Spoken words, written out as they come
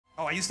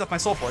Oh, I used up my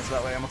Soul Forge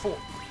that way. I'm a fool.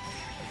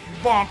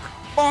 Bonk.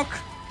 Bonk.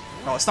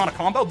 Oh, it's not a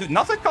combo? Dude,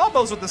 nothing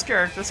combos with this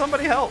character.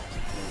 Somebody help.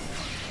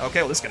 Okay,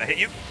 well, this is gonna hit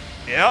you.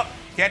 Yep.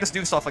 Can't just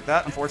do stuff like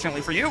that,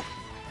 unfortunately for you.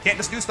 Can't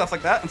just do stuff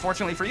like that,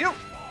 unfortunately for you.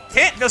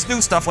 Can't just do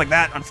stuff like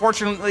that,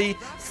 unfortunately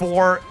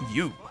for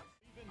you.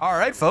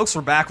 Alright, folks,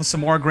 we're back with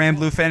some more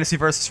Granblue Fantasy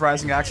vs.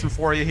 Rising action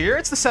for you here.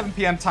 It's the 7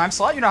 p.m. time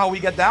slot. You know how we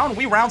get down.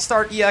 We round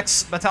start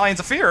EX Battalions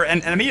of Fear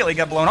and immediately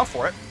get blown up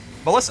for it.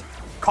 But listen,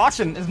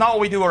 caution is not what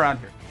we do around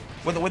here.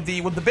 With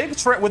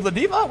the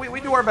diva,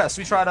 we do our best.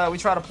 We try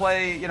to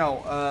play, you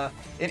know,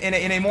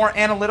 in a more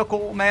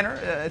analytical manner,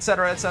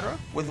 etc., etc.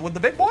 With the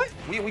big boy,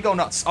 we go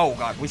nuts. Oh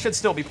god, we should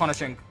still be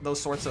punishing those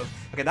sorts of.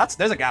 Okay,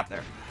 there's a gap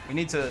there. We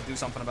need to do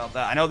something about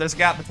that. I know there's a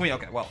gap between.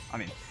 Okay, well, I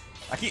mean,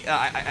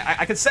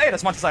 I could say it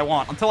as much as I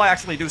want until I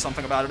actually do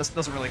something about it. This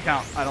doesn't really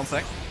count, I don't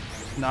think.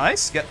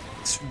 Nice, get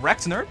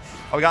wrecked, nerd.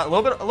 Oh, we got a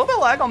little bit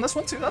of lag on this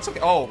one too. That's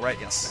okay. Oh, right,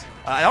 yes.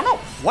 I don't know.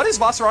 What is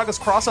Vaseraga's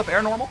cross-up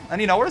air normal?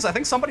 Any knowers? I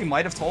think somebody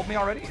might have told me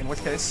already, in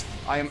which case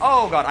I am...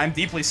 Oh, God, I'm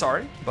deeply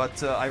sorry,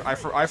 but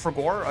I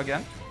forgore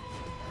again.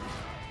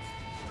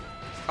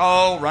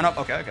 Oh, run up.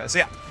 Okay, okay. So,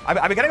 yeah,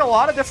 I've been getting a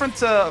lot of different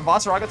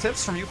Vaseraga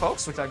tips from you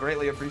folks, which I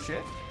greatly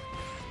appreciate.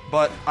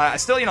 But I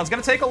still, you know, it's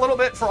going to take a little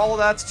bit for all of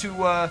that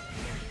to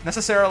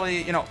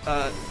necessarily, you know,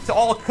 to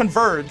all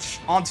converge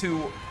onto,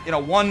 you know,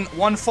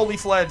 one fully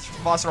fledged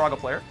Vaseraga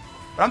player.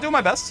 But I'm doing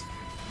my best.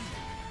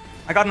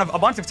 I got a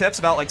bunch of tips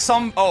about, like,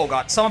 some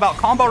about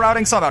combo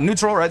routing, some about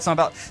neutral, right? Some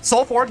about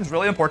Soul Forge is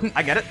really important.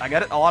 I get it.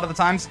 A lot of the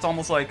times it's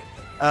almost like,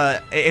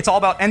 it's all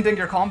about ending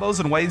your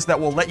combos in ways that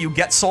will let you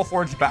get Soul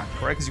Forge back,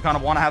 right? Because you kind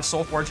of want to have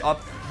Soul Forge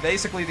up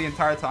basically the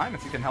entire time,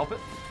 if you can help it.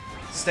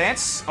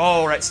 Stance,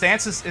 oh, right,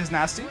 stance is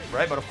nasty,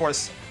 right? But of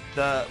course,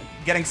 the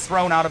getting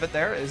thrown out of it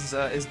there is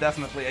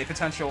definitely a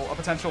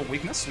potential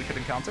weakness we could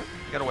encounter.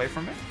 Get away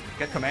from me.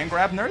 Get command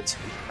grab, nerds,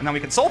 and then we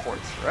can Soul Forge,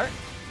 right?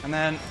 And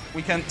then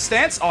we can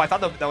stance. Oh, I thought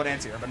that would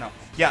anti-air, but no.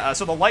 Yeah,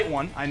 so the light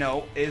one, I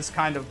know, is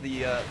kind of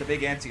the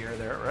big anti-air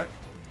there, right?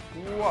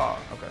 Whoa.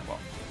 Okay, well,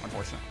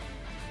 unfortunate.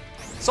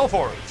 Soul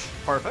Forge.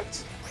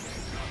 Perfect.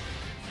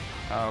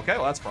 Okay,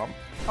 well, that's a problem.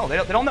 Oh, they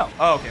don't know.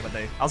 Oh, okay, but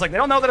I was like, they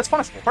don't know that it's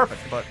punishable.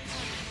 Perfect, but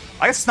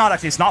I guess it's not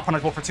actually. It's not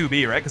punishable for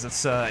 2B, right? Because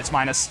it's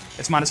minus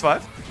 5.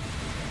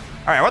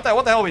 All right, what the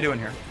hell are we doing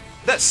here?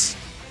 This.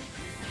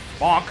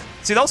 Bonk.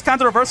 See, those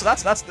counter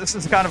reversals, this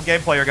is the kind of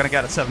gameplay you're gonna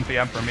get at 7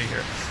 p.m. for me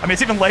here. I mean,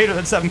 it's even later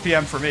than 7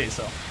 p.m. for me,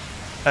 so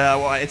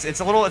well, it's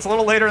a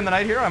little later in the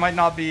night here. I might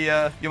not be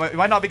you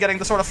might not be getting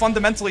the sort of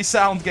fundamentally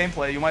sound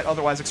gameplay you might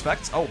otherwise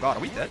expect. Oh god, are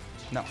we dead?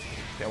 No.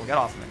 Okay, well, get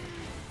off of me.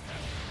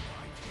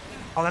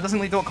 Oh, that doesn't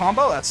lead to a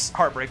combo? That's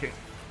heartbreaking.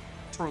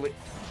 Truly.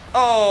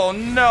 Oh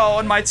no,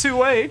 and my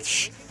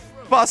 2H.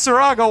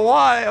 Vaseraga,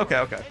 why?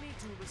 Okay.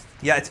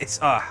 Yeah,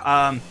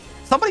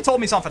 somebody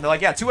told me something. They're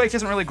like, yeah, 2H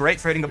isn't really great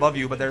for hitting above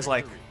you, but there's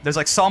like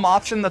some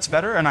option that's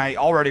better, and I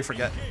already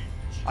forget.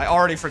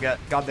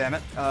 God damn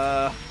it.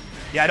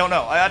 Yeah, I don't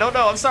know.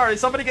 I'm sorry.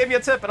 Somebody gave me a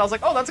tip, and I was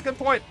like, oh, that's a good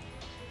point.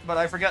 But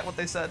I forget what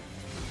they said.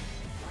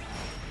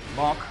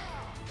 Bonk.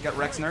 Get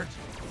Rex nerd.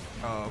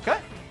 Okay.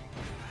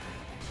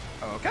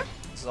 Okay.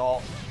 This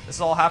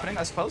is all happening,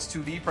 I suppose.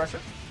 2D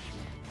pressure.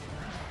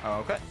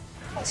 Okay.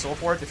 I'll Soul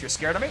Forge if you're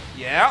scared of me.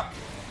 Yeah.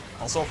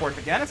 I'll Soul Forge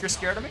again if you're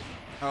scared of me.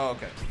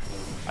 Okay.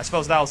 I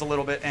suppose that was a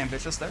little bit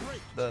ambitious there.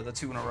 The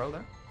 2 in a row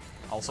there.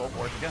 I'll Soul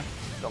Forge again.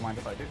 Don't mind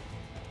if I do.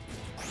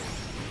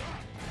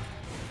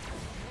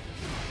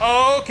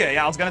 Okay,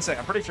 yeah, I was gonna say,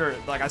 I'm pretty sure,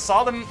 like, I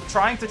saw them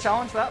trying to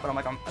challenge that, but I'm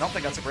like, I don't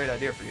think that's a great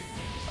idea for you.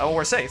 Oh,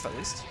 we're safe, at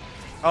least.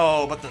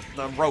 Oh, but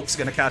the rope's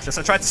gonna catch us.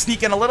 I tried to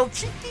sneak in a little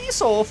cheeky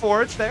Soul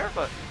Forge there,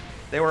 but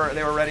they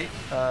were ready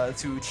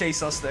to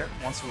chase us there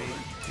once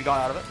we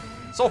got out of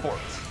it. Soul Forge.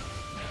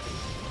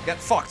 Get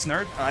fucked,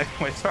 nerd.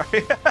 Wait,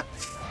 sorry.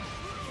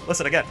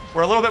 Listen again.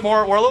 We're a little bit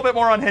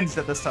more unhinged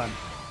at this time.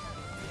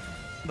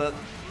 The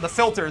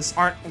filters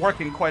aren't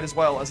working quite as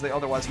well as they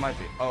otherwise might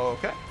be.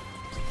 Okay.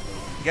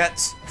 Get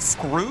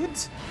screwed.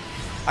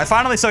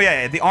 So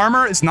yeah, the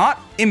armor is not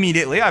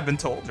immediately, I've been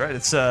told, right?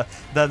 It's the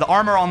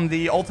armor on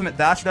the ultimate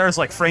dash there is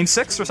like frame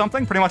 6 or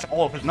something. Pretty much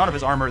none of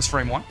his armor is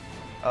frame 1.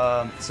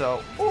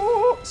 So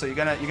you're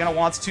gonna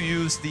want to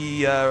use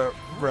the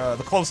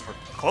closer.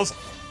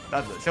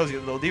 That shows you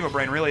the Diva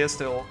brain really is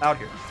still out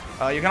here.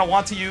 You're gonna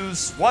want to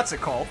use, what's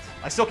it called?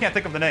 I still can't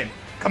think of the name.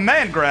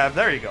 Command grab.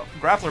 There you go.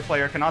 Grappler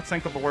player cannot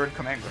think of the word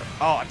command grab.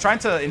 Oh, I'm trying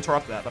to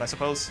interrupt that, but I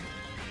suppose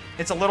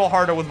it's a little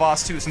harder with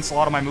Voss 2 since a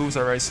lot of my moves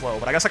are very slow.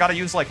 But I guess I gotta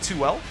use like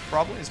 2L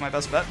probably is my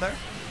best bet there.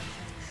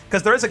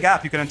 Because there is a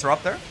gap you can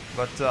interrupt there,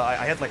 but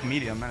I had like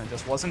medium and it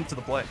just wasn't to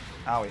the play.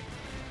 Owie.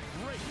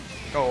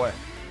 Go away.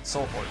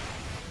 Soul Forge.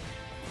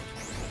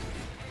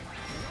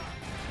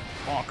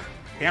 Bonk.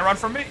 Can't run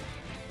from me.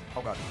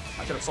 Oh god.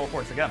 I should have Soul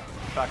Forged again.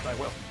 In fact, I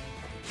will.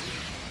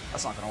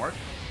 That's not gonna work.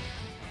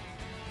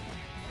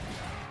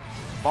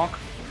 Bonk.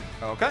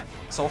 Okay.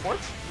 Soul Forge.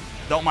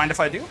 Don't mind if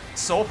I do.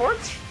 Soul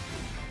Forge.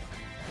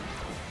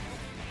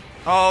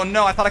 Oh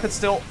no, I thought I could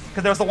still...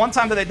 Because there was the one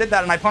time that they did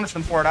that and I punished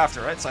them for it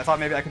after, right? So I thought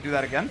maybe I could do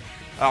that again.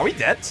 Are we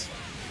dead?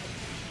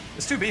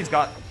 This 2B's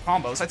got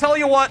combos. I tell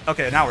you what.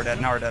 Okay, now we're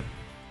dead. Now we're dead.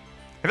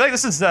 I feel like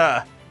this is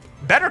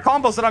better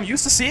combos that I'm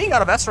used to seeing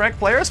out of S-rank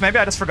players. Maybe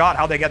I just forgot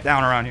how they get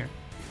down around here.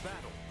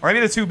 Or maybe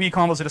the 2B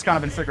combos have just kind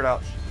of been figured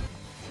out.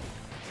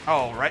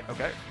 Oh, right.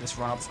 Okay. Just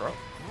run up throw.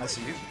 I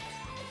see you.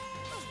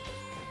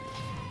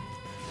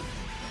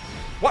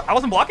 What? I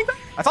wasn't blocking that?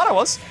 I thought I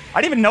was.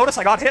 I didn't even notice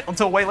I got hit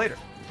until way later.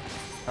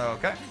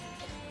 Okay.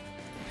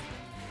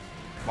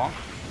 Bonk.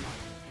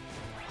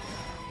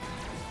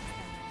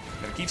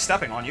 I'm gonna keep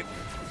stepping on you.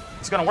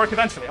 It's gonna work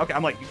eventually. Okay,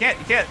 I'm like, you can't.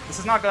 This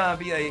is not gonna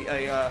be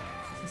a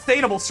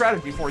sustainable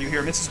strategy for you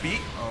here, Mrs. B.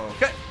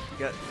 Okay.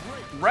 Get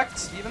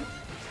wrecked even.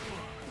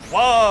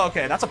 Whoa,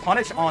 okay, that's a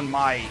punish on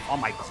my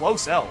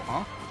close L,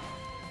 huh?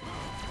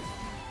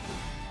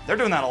 They're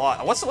doing that a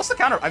lot. What's the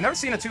counter? I've never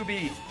seen a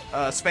 2B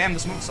spam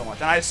this move so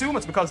much, and I assume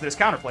it's because there's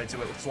counterplay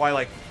to it, which is why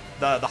like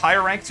the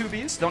higher rank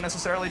 2Bs don't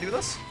necessarily do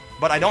this.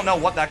 But I don't know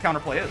what that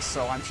counterplay is,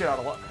 so I'm shit out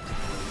of luck.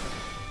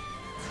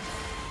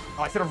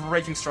 Oh, I should have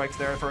Raging Strike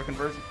there for a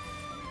conversion.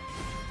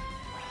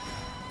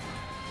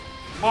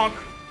 Bonk.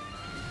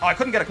 Oh, I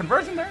couldn't get a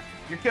conversion there?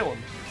 You're killing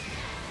me.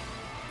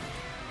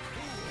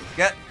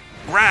 Get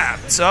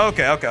grabbed.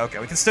 Okay.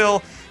 We can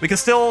still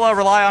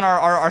rely on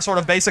our sort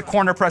of basic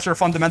corner pressure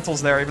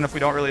fundamentals there, even if we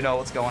don't really know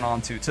what's going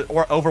on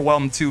or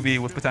overwhelm 2B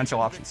with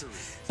potential options.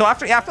 So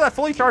after that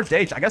fully charged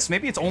H, I guess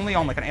maybe it's only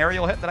on like an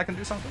aerial hit that I can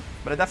do something.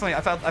 But it definitely,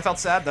 I felt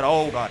sad that,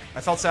 oh god,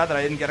 I felt sad that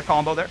I didn't get a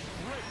combo there.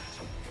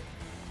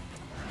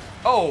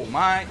 Oh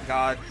my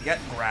god, get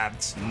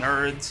grabbed,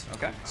 nerds.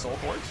 Okay, Soul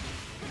Forge.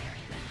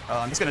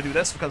 I'm just gonna do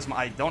this because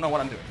I don't know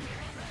what I'm doing.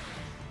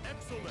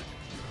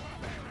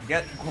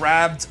 Get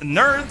grabbed,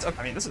 nerds. Okay,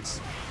 I mean, this is...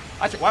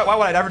 Actually, why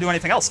would I ever do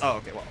anything else? Oh,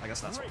 okay, well, I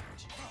guess that's right.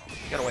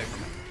 Get away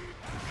from me.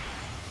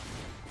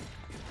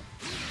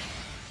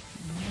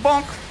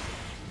 Bonk!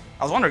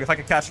 I was wondering if I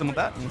could catch them with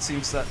that, and it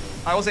seems that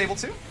I was able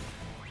to.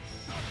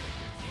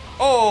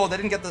 Oh, they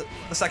didn't get the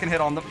second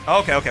hit on them.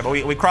 Okay, but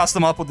we crossed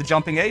them up with the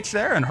jumping H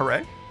there, and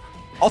hooray.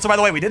 Also, by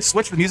the way, we did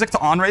switch the music to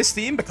Onray's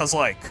theme because,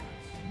 like,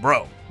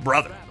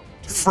 brother,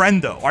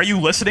 friendo, are you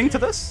listening to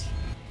this?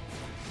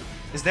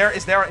 Is there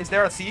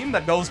a theme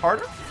that goes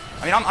harder?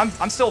 I mean,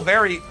 I'm still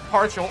very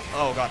partial.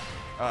 Oh god,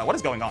 what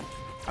is going on?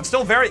 I'm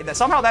still very.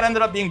 Somehow that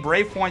ended up being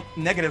Brave Point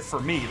negative for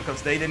me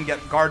because they didn't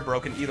get guard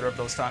broken either of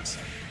those times.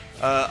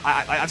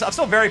 I'm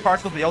still very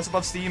partial to the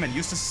Beelzebub's theme and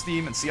Eustace's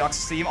theme and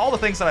Seox's theme, all the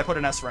things that I put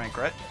in S rank,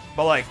 right?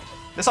 But like,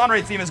 this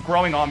Onray theme is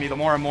growing on me the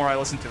more and more I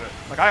listen to it.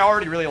 Like, I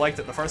already really liked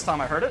it the first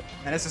time I heard it,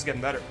 and it's just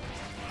getting better.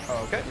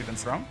 Okay, we've been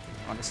thrown.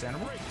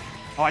 Understandable.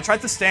 Oh, I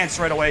tried to stand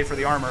straight away for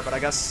the armor, but I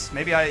guess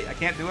maybe I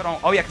can't do it on...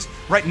 Oh, yeah, because,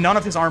 right, none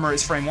of his armor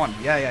is frame 1.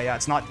 Yeah,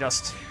 it's not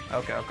just...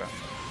 Okay.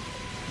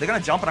 They're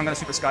gonna jump, and I'm gonna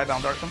Super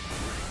Skybound Dart them.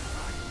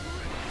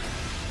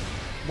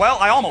 Well,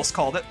 I almost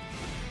called it.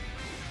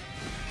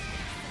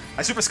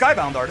 I Super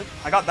Skybound Darted.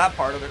 I got that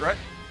part of it, right?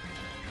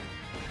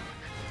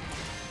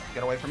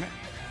 Get away from me.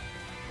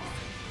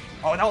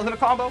 Oh, that wasn't a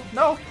combo?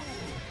 No!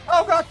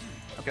 Oh, god!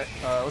 Okay,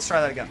 let's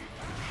try that again.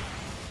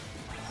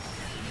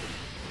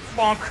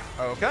 Bonk.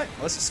 Okay,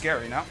 well, this is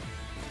scary now.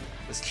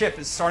 This chip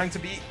is starting to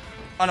be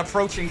an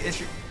approaching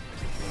issue.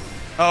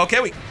 Okay,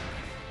 we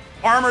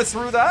armor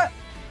through that.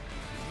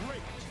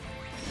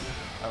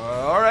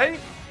 Alright.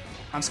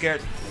 I'm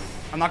scared.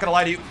 I'm not gonna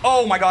lie to you.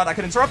 Oh my god, I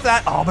could interrupt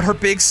that. Oh, but her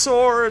big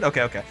sword.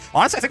 Okay.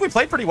 Honestly, I think we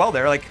played pretty well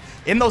there. Like,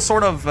 in those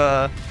sort of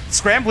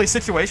scrambly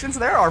situations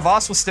there, our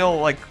Voss was still,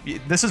 like,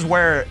 this is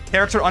where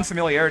character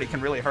unfamiliarity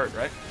can really hurt,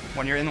 right?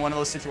 When you're in one of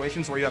those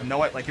situations where you have no,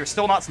 like, you're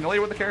still not familiar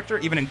with the character,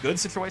 even in good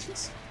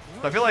situations.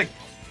 So I feel like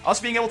us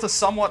being able to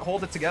somewhat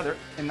hold it together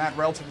in that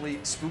relatively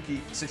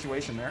spooky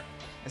situation there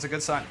is a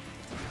good sign.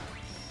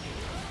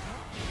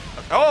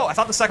 Oh, I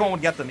thought the second one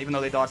would get them, even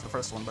though they dodged the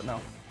first one, but no.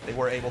 They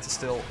were able to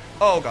still...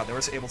 Oh god, they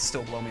were able to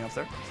still blow me up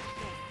there.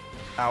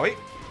 Owie.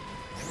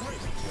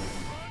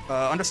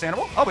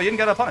 Understandable. Oh, but you didn't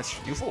get a punish.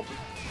 You fool.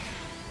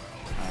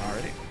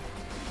 Alrighty.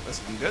 This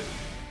has been good.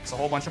 It's a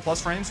whole bunch of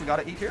plus frames we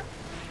gotta eat here.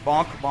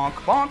 Bonk, bonk,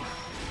 bonk.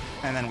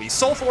 And then we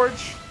Soul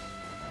Forge.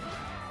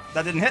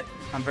 That didn't hit.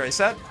 I'm very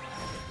sad.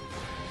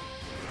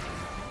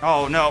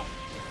 Oh, no.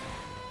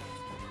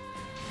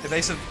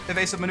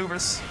 Evasive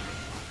maneuvers.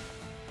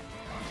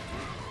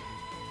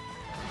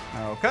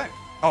 Okay.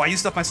 Oh, I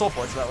used up my Soul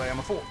Forge that way. I'm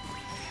a fool.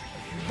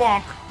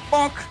 Bonk,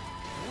 bonk.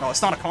 Oh,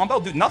 it's not a combo?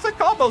 Dude, nothing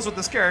combos with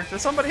this character.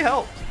 Somebody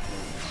help.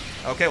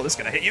 Okay, well, this is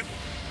gonna hit you.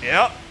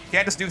 Yep.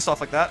 Can't just do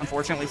stuff like that,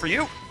 unfortunately for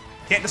you.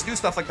 Can't just do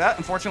stuff like that,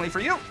 unfortunately for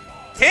you.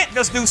 Can't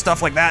just do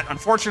stuff like that,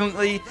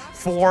 unfortunately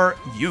for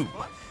you.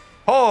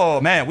 Oh,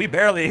 man, we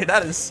barely...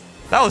 That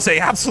was a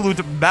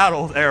absolute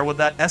battle there with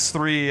that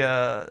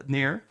S3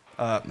 Nier.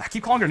 I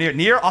keep calling her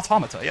Nier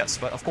Automata, yes,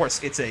 but of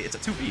course, it's a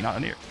 2B, not a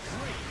Nier.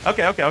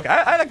 Okay.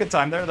 I had a good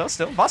time there, though,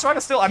 still.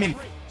 Vaseraga still, I mean...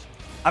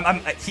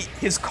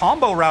 his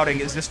combo routing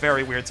is just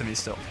very weird to me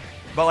still.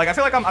 But like I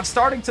feel like I'm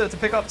starting to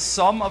pick up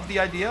some of the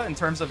idea in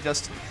terms of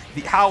just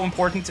how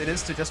important it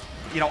is to just,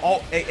 you know,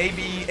 all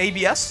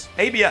ABS,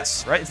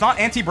 right? It's not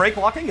anti-break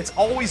blocking, it's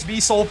always be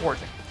soul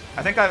forging.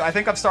 I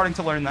think I'm starting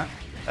to learn that.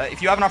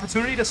 If you have an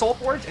opportunity to Soul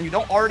Forge and you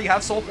don't already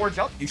have Soul Forge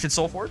up, you should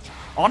Soul Forge.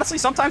 Honestly,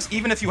 sometimes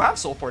even if you have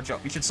Soul Forge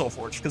up, you should Soul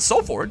Forge, because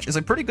Soul Forge is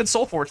a pretty good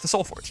Soul Forge to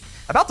Soul Forge.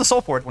 About the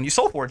Soul Forge, when you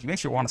Soul Forge, you make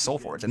sure you want to Soul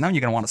Forge, and then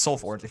you're going to want to Soul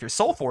Forge. If you're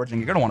Soul Forging,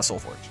 you're going to want to Soul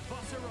Forge.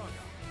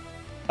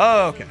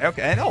 Okay.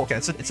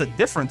 It's a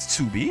different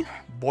 2B.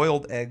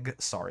 Boiled egg,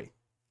 sorry.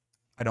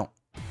 I don't.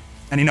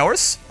 Any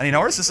knowers? Any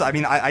knowers? This is, I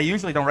mean, I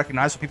usually don't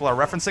recognize what people are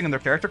referencing in their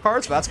character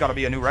cards, but that's got to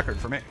be a new record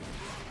for me.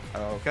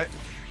 Okay.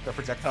 The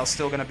projectile's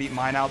still going to beat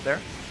mine out there.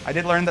 I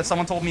did learn that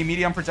someone told me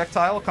medium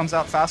projectile comes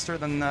out faster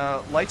than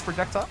light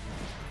projectile.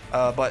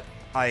 But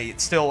I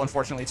still,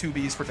 unfortunately,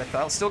 2B's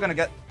projectile is still going to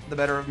get the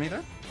better of me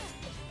there.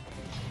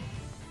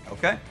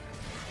 Okay.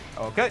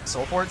 Okay,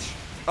 Soul Forge.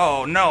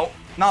 Oh, no.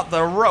 Not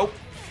the rope.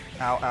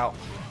 Ow, ow.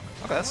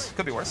 Okay, this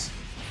could be worse.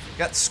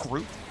 Get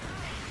screwed.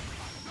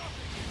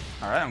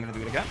 Alright, I'm going to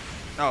do it again.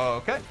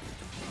 Okay.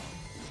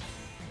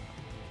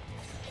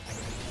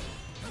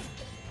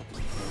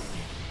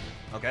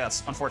 Okay,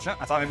 that's unfortunate.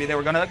 I thought maybe they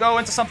were going to go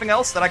into something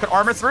else that I could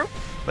armor through,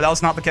 but that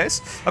was not the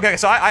case. Okay,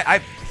 so I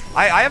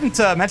haven't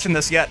mentioned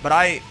this yet, but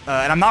and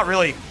I'm not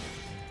really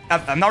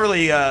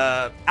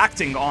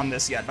acting on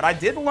this yet, but I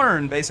did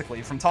learn,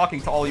 basically, from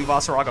talking to all you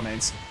Vaseraga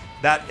mains,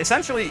 that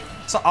essentially,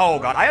 oh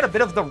god, I had a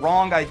bit of the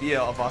wrong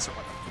idea of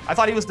Vaseraga. I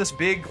thought he was this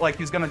big, like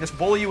he was going to just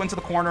bully you into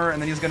the corner,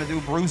 and then he was going to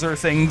do bruiser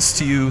things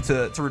to you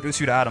to reduce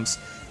you to atoms.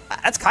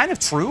 That's kind of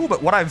true,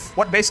 but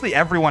what basically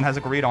everyone has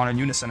agreed on in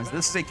unison is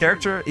this is a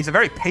character, he's a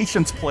very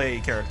patient play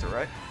character,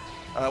 right?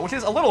 Which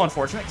is a little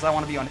unfortunate because I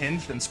want to be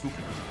unhinged and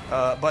spooky.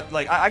 But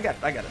like I get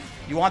it.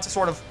 You want to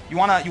sort of you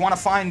want to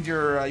find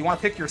your you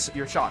want to pick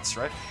your shots,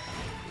 right?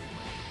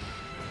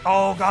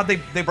 Oh god,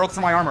 they broke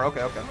through my armor.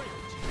 Okay.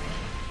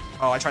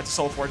 Oh, I tried to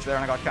Soul Forge there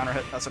and I got counter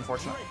hit. That's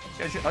unfortunate.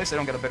 Yeah, at least they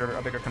don't get a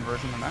bigger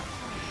conversion than that.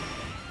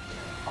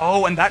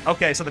 Oh, and that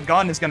okay, so the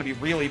gun is going to be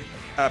really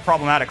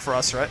problematic for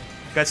us, right?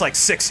 That's like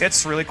 6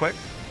 hits really quick.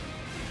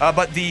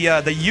 But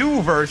the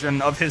U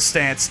version of his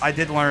stance, I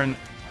did learn,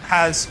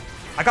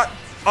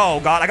 oh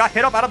god, I got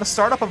hit up out of the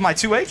startup of my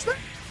 2H there?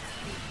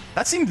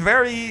 That seemed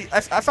very,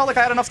 I felt like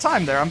I had enough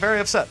time there. I'm very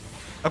upset.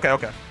 Okay.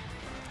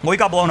 Well, we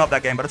got blown up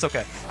that game, but it's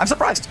okay. I'm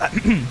surprised.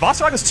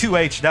 Vasaraga's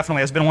 2H definitely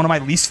has been one of my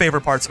least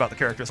favorite parts about the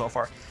character so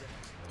far.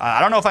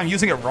 I don't know if I'm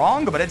using it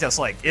wrong, but it just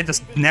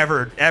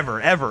never,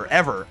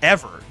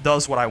 ever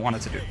does what I want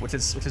it to do, which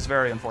is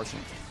very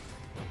unfortunate.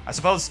 I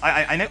suppose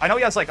I know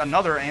he has like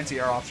another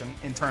anti-air option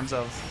in terms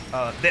of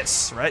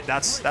this, right?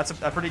 That's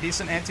a pretty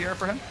decent anti-air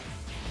for him.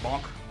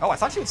 Bonk. Oh, I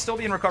thought she would still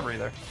be in recovery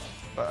there,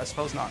 but I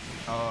suppose not.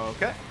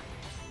 Okay.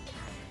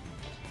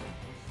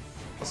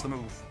 What's the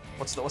move?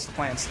 What's the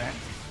plan, Stan?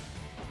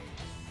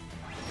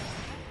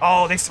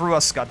 Oh, they threw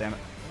us. God damn it.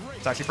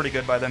 It's actually pretty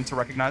good by them to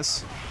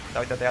recognize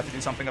that they have to do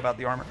something about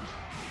the armor.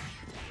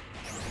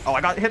 Oh,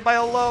 I got hit by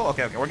a low.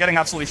 Okay. We're getting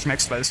absolutely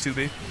schmixed by this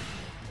 2B.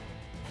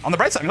 On the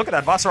bright side, I mean, look at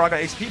that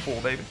Vaseraga HP pool,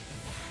 baby.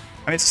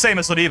 I mean, it's the same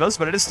as Lodiva's,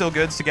 but it is still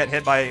good to get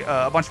hit by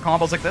a bunch of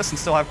combos like this and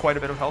still have quite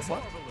a bit of health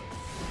left.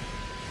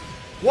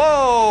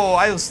 Whoa!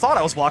 I thought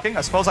I was blocking.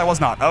 I suppose I was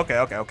not.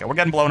 Okay. We're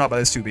getting blown up by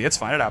this 2B. It's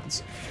fine. It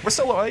happens. We're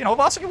still,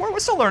 Vaseraga, we're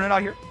still learning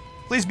out here.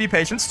 Please be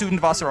patient,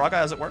 student Vaseraga,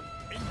 as it were.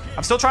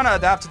 I'm still trying to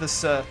adapt to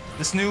this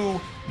this new,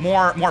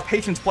 more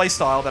patient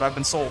playstyle that I've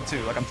been sold to.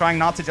 Like, I'm trying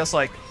not to just,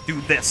 like, do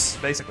this,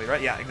 basically,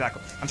 right? Yeah,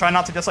 exactly. I'm trying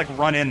not to just, like,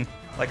 run in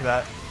like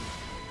that.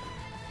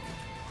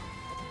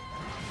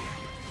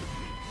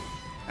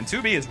 And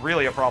 2B is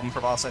really a problem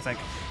for Voss, I think.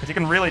 Because he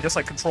can really just,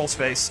 like, control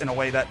space in a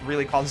way that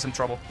really causes him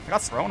trouble. I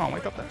got thrown on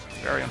Wake Up there.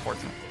 Very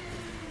unfortunate.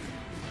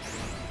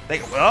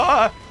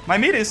 My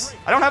meaties!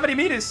 I don't have any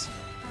meaties!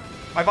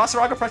 My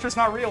Vaseraga pressure is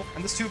not real,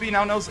 and this 2B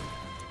now knows it.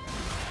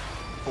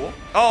 Cool.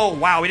 Oh,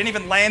 wow, we didn't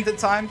even land in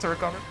time to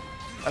recover.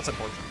 That's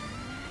unfortunate.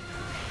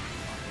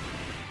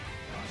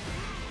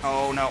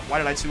 Oh, no. Why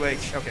did I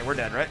 2H? Okay, we're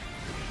dead, right?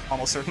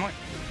 Almost certainly.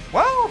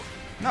 Well,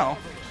 no.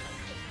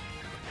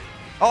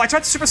 Oh, I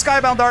tried to Super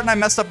Skybound Dart and I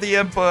messed up the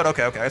input.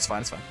 Okay, it's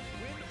fine.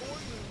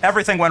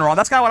 Everything went wrong.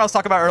 That's kind of what I was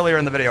talking about earlier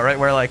in the video, right?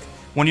 Where, like,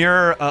 when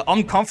you're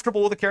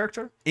uncomfortable with a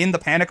character, in the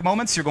panic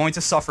moments, you're going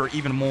to suffer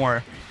even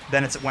more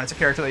than when it's a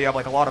character that you have,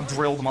 like, a lot of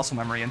drilled muscle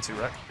memory into,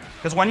 right?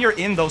 Because when you're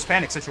in those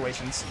panic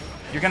situations,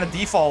 you're going to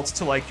default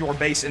to, like, your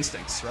base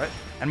instincts, right?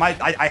 And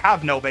I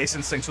have no base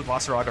instincts with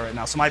Vaseraga right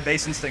now, so my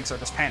base instincts are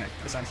just panic,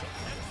 essentially.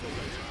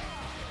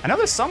 I know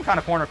there's some kind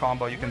of corner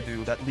combo you can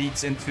do that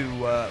leads into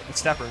with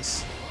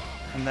steppers,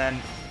 and then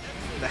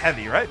the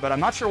heavy, right? But I'm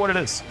not sure what it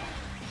is.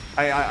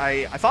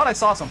 I thought I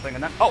saw something,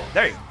 and then... Oh,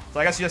 there you go. So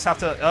I guess you just have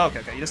to... Oh,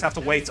 okay. You just have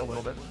to wait a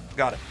little bit.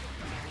 Got it.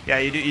 Yeah,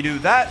 you do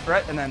that,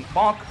 right? And then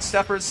bonk,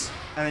 steppers,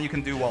 and then you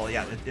can do, well,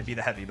 yeah, it'd be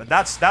the heavy. But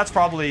that's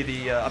probably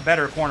the a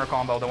better corner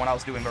combo than what I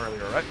was doing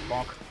earlier, right?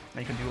 Bonk.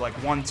 And you can do like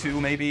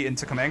 1-2 maybe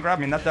into command grab.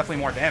 I mean, that's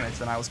definitely more damage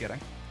than I was getting.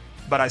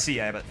 But I see,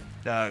 yeah, but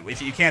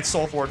if you can't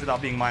Soul Forge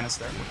without being minus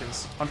there, which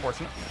is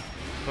unfortunate.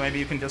 So maybe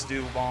you can just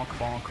do bonk,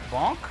 bonk,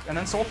 bonk, and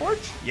then Soul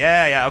Forge?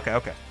 Yeah,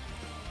 okay.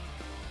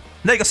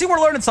 There you go. See, we're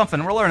learning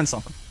something.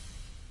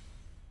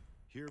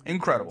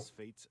 Incredible.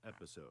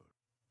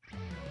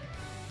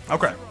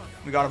 Okay.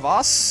 We got a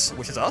Voss,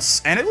 which is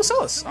us, and it was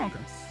Silas. Oh, okay.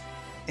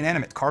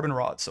 Inanimate carbon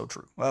rod. So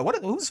true.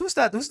 Who's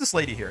that? Who's this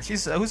lady here?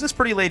 She's who's this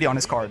pretty lady on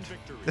his card?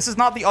 This is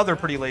not the other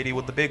pretty lady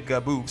with the big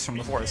boobs from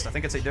the forest. I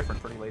think it's a different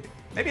pretty lady.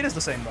 Maybe it is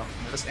the same though.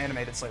 They're just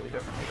animated slightly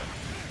differently.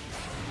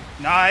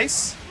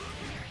 Nice.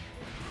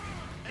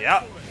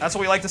 Yeah, that's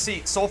what we like to see.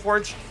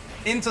 Soulforge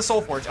into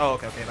Soulforge. Oh,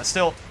 okay, okay. But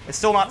still, it's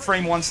still not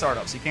frame 1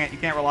 startup, so you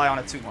can't rely on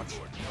it too much.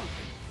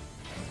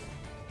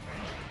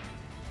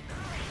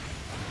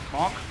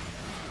 Bonk.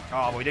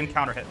 Oh, but we didn't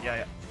counter hit. Yeah,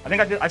 yeah. I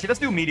think I should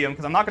just do medium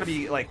because I'm not gonna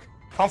be like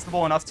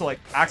comfortable enough to like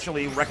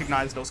actually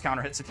recognize those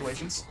counter hit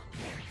situations.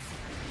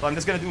 So I'm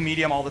just gonna do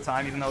medium all the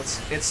time, even though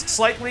it's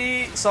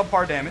slightly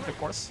subpar damage, of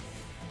course.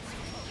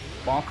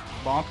 Bonk,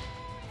 bonk.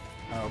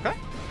 Okay.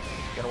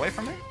 Get away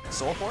from me.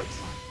 Soulforge.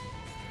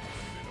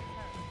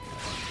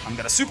 I'm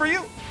gonna super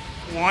you.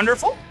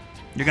 Wonderful.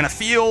 You're gonna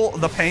feel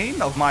the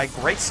pain of my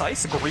great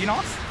scythe,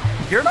 Greenoff.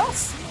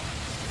 Gearnoff?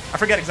 I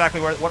forget exactly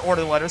what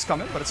order the letters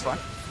come in, but it's fine.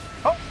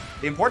 Oh,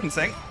 the important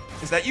thing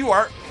is that you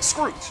are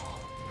screwed.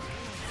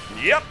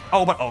 Yep.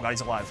 Oh, but oh god,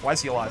 he's alive. Why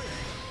is he alive?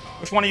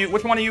 Which one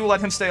of you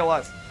let him stay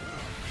alive?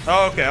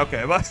 Okay,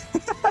 okay, but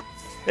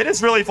it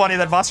is really funny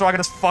that Vaseraga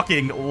just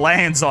fucking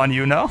lands on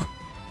you, no?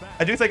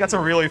 I do think that's a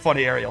really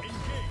funny aerial.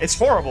 It's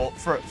horrible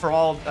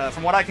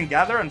from what I can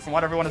gather and from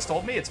what everyone has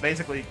told me. It's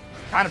basically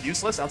kind of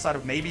useless outside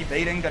of maybe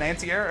baiting an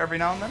anti-air every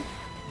now and then.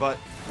 But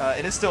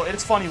it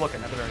is funny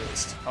looking at the very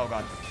least. Oh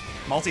god,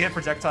 multi-hit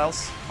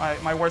projectiles,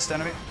 my worst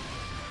enemy.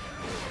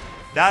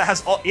 That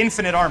has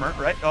infinite armor,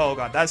 right? Oh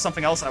god, that is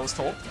something else I was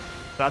told.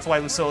 That's why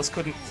Lucillus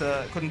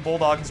couldn't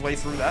bulldog his way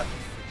through that.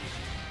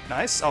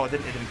 Nice. Oh, it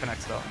didn't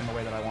connect though in the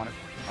way that I wanted.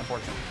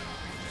 Unfortunate.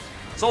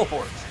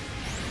 Soulforge.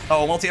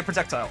 Oh, multi-hit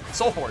projectile.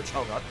 Soulforge.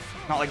 Oh god,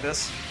 not like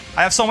this.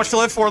 I have so much to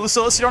live for,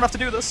 Lucillus. You don't have to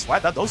do this. Why?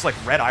 Those like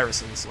red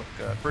irises look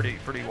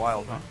pretty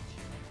wild, huh?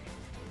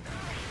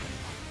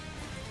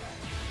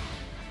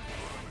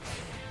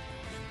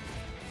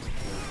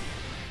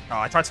 Oh,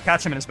 I tried to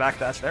catch him in his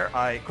backdash there.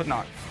 I could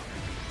not.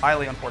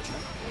 Highly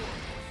unfortunate.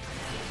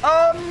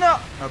 Oh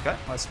no. Okay,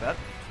 that's bad.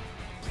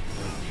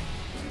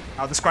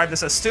 I'll describe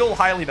this as still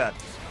highly bad.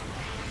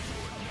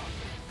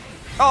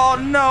 Oh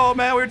no,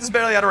 man, we were just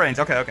barely out of range.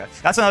 Okay, okay.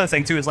 That's another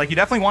thing too, is like you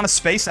definitely want to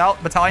space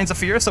out Battalions of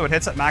Fear so it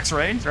hits at max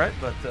range, right?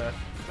 But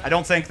I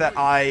don't think that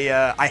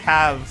I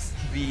have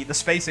the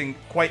spacing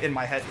quite in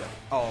my head yet.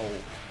 Oh,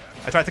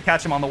 I tried to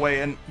catch him on the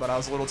way in, but I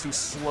was a little too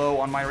slow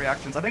on my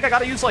reactions. I think I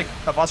gotta use like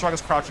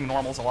Vaseraga's crouching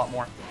normals a lot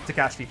more to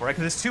catch people, right?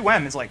 Because his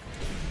 2M is like,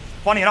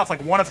 funny enough,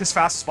 like one of his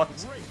fastest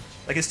buttons.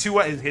 Like his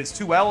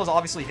 2L is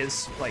obviously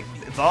his like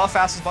the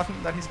fastest button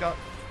that he's got.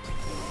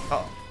 Uh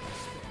oh,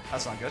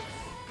 that's not good.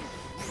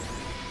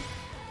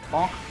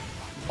 Bonk,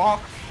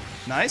 bonk,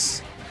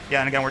 nice.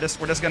 Yeah, and again, we're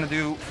just gonna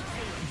do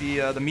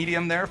the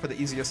medium there for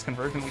the easiest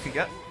conversion we can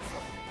get.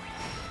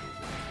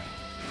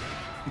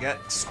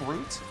 Get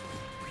screwed.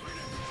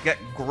 Get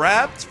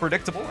grabbed,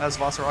 predictable, as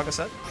Vaseraga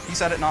said. He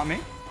said it, not me.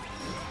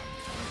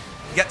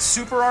 Get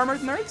super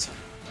armored, nerds.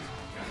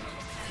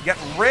 Get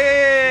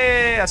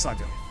ray. That's not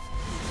good.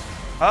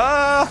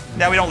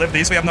 Yeah, we don't live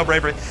these. We have no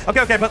bravery. Okay,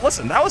 okay, but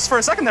listen, that was for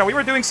a second there. We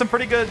were doing some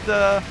pretty good.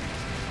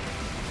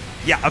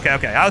 Yeah, okay,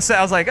 okay. I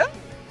was like.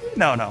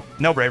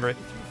 No bravery.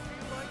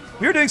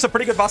 We were doing some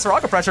pretty good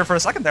Vaseraga pressure for a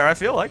second there, I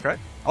feel like, right?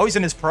 Oh, he's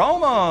in his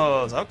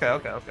promos. Okay,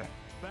 okay, okay.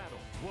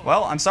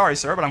 Well, I'm sorry,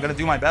 sir, but I'm gonna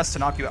do my best to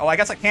knock you out. Oh, I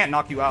guess I can't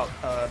knock you out,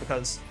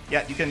 because,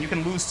 yeah, you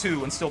can lose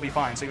 2 and still be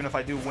fine. So even if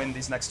I do win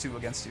these next 2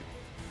 against you,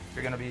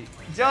 you're gonna be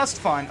just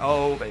fine.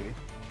 Oh, baby.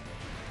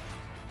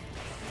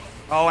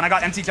 Oh, and I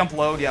got empty jump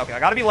load. Yeah, okay. I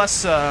gotta be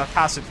less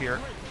passive here,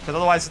 because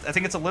otherwise I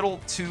think it's a little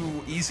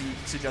too easy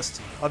to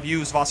just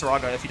abuse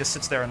Vaseraga if he just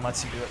sits there and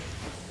lets you do it.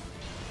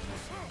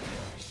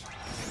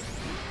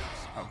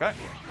 Okay.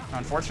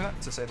 Unfortunate,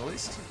 to say the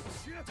least.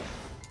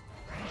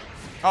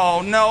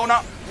 Oh, no,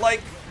 not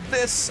like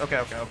this. Okay,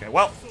 okay, okay.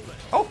 Well,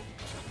 oh.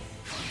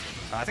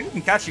 I think we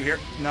can catch you here.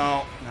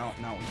 No, no,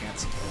 no, we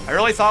can't. I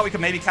really thought we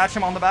could maybe catch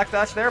him on the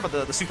backdash there, but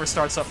the super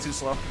starts up too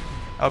slow.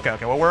 Okay,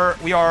 okay. Well,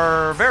 we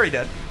are very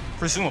dead,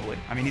 presumably.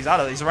 I mean, he's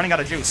running out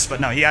of juice, but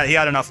no, he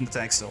had enough in the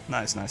tank still.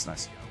 Nice, nice,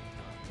 nice.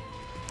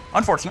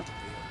 Unfortunate.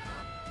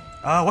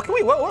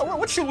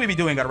 What should we be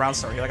doing at round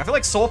start here? Like, I feel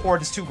like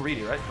Soulforge is too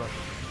greedy, right? But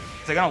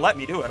if they're gonna let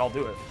me do it, I'll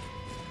do it.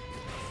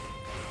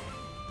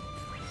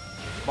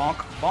 Bonk,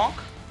 bonk.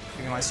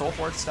 Give me my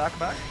Soulforge stack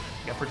back.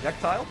 Get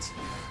projectiles.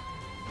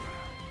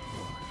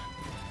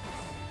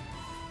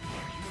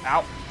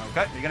 Ow.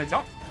 Okay, you're gonna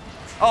jump.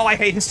 Oh, I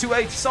hate his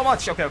 2H so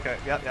much. Okay, okay.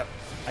 Yep, yep.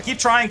 I keep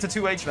trying to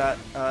 2H that,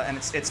 and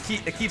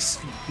it keeps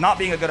not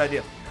being a good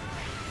idea.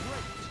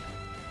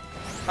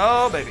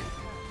 Oh, baby.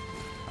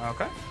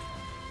 Okay.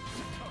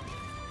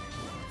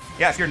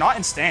 Yeah, if you're not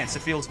in stance,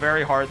 it feels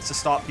very hard to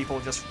stop people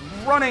just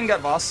running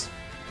at Vas.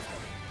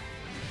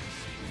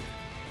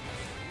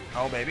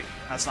 Oh, baby.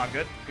 That's not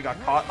good. We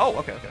got caught. Oh,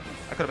 okay, okay.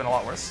 That could have been a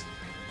lot worse.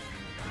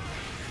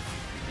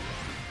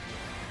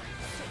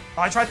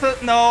 Oh, I tried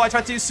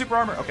to use super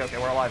armor. Okay, okay,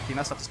 we're alive. He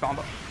messed up his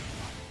combo.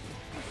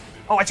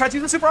 Oh, I tried to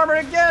use the super armor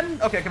again.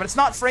 Okay, okay, but it's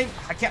not frame.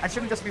 I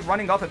shouldn't just be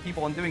running up at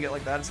people and doing it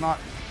like that. It's not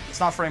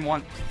frame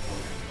 1.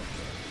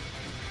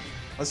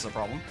 This is a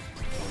problem.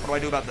 What do I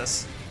do about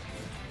this?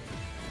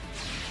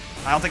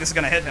 I don't think this is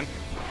gonna hit him.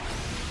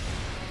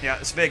 Yeah,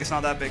 it's big. It's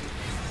not that big.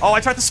 Oh,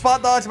 I tried to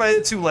spot dodge, but I did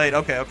it too late.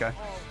 Okay, okay.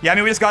 Yeah, I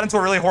mean, we just got into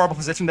a really horrible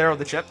position there with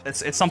the chip.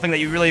 It's something that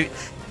you really...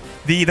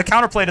 The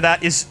counterplay to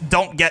that is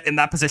don't get in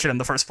that position in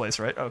the first place,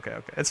 right? Okay,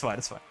 okay. It's fine,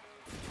 it's fine.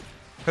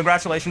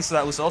 Congratulations to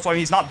that Lucille. So, I mean,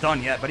 he's not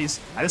done yet, but he's...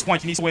 At this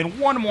point, he needs to win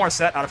one more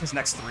set out of his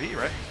next 3,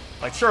 right?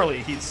 Like, surely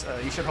he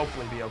should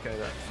hopefully be okay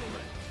there.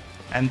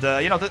 And,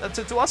 you know,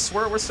 to us,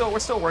 we're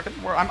still working.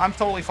 I'm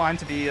totally fine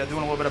to be doing a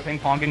little bit of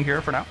ping-ponging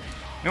here for now.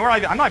 I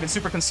mean, I'm not even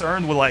super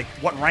concerned with, like,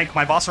 what rank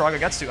my Vaseraga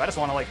gets to. I just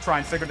want to, like, try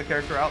and figure the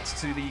character out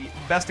to the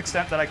best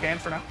extent that I can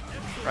for now,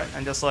 right?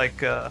 And just,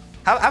 like,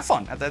 have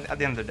fun at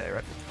the end of the day,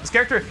 right? This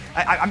character,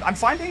 I'm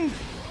finding...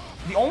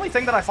 The only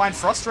thing that I find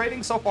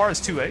frustrating so far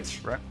is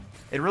 2H, right?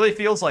 It really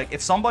feels like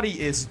if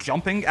somebody is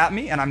jumping at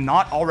me and I'm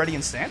not already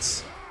in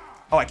stance...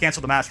 Oh, I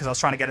canceled the match because I was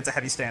trying to get into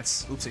heavy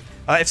stance. Oopsie.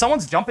 If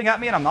someone's jumping at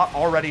me and I'm not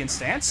already in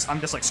stance, I'm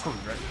just, like, screwed,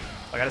 right?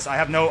 Like, I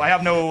have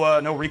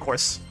no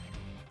recourse.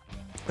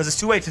 Because this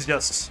 2H is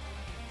just...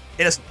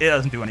 It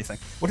doesn't do anything.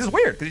 Which is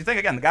weird, because you think,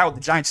 again, the guy with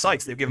the giant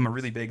sights, they give him a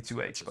really big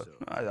 2H.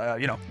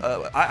 But, you know,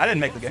 I didn't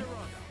make the game.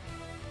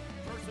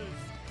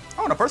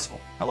 Oh, no,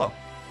 Percival. Hello.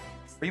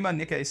 Prima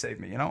Nikkei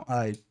saved me, you know?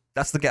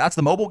 That's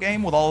the mobile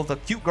game with all of the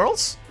cute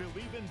girls?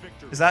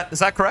 Is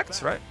that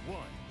correct, right?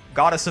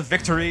 Goddess of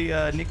Victory,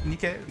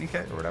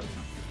 Nikkei, or whatever.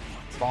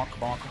 Bonk,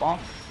 bonk, bonk.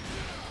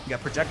 You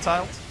got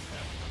projectiled.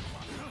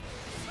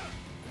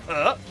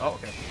 Oh,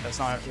 okay. That's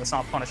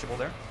not punishable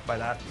there by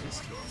that.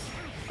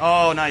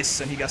 Oh,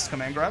 nice. And he guessed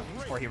command grab,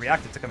 or he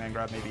reacted to command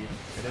grab. Maybe even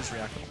it is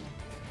reactable.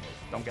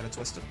 Don't get it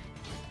twisted.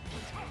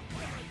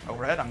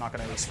 Overhead. I'm not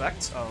going to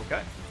expect.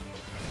 Okay.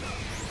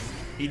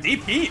 He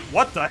DP.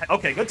 What the?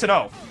 Okay, good to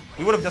know.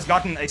 We would have just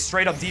gotten a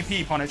straight up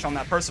DP punish on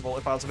that Percival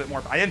if I was a bit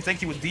more. I didn't think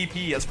he would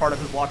DP as part of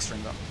his block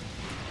string though.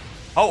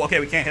 Oh, okay.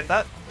 We can't hit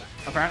that.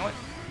 Apparently,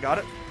 got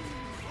it.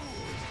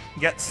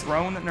 Get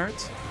thrown,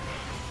 nerds.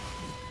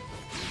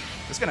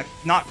 It's gonna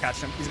not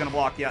catch him. He's gonna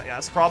block. Yeah,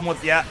 that's the problem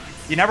with, yeah.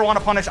 You never want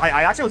to punish.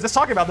 I actually was just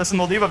talking about this in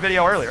the Diva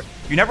video earlier.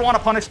 You never want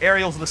to punish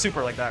aerials with a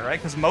super like that, right?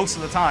 Because most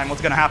of the time,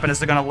 what's gonna happen is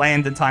they're gonna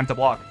land in time to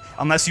block.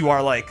 Unless you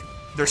are like,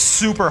 they're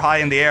super high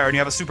in the air and you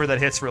have a super that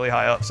hits really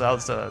high up. So that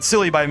was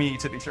silly by me,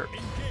 to be sure.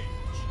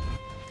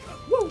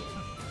 Woo!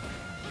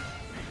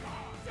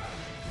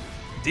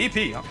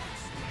 DP, huh?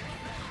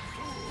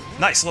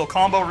 Nice little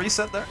combo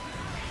reset there.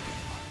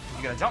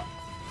 You gonna jump?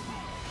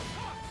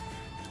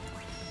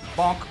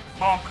 Bonk,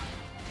 bonk.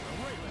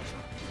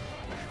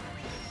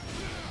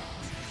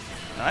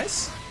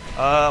 Nice.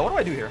 What do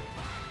I do here?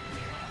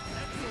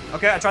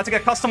 Okay, I tried to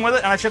get custom with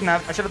it, and I shouldn't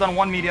have. I should have done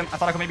one medium. I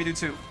thought I could maybe do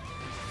 2.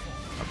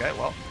 Okay,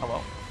 well,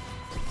 hello.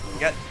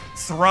 Get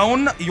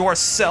thrown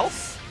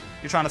yourself.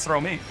 You're trying to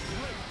throw me.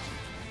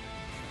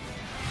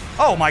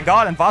 Oh my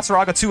god, and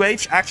Vaseraga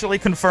 2H actually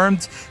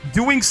confirmed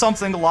doing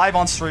something live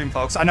on stream,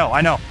 folks. I know.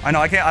 I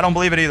don't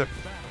believe it either.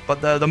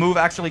 But the move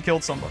actually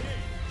killed somebody.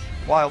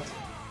 Wild.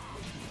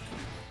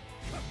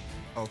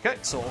 Okay,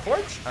 Soul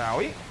Forge.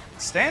 Owie.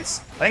 Stance.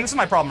 I think this is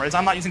my problem, right?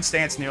 I'm not using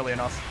stance nearly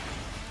enough.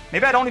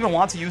 Maybe I don't even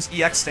want to use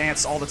EX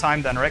stance all the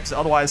time then, right? Because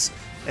otherwise,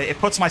 it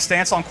puts my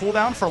stance on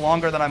cooldown for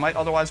longer than I might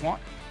otherwise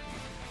want.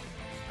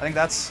 I think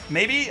that's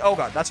maybe, oh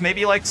god, that's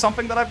maybe like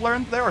something that I've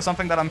learned there, or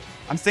something that I'm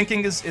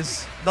thinking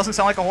is doesn't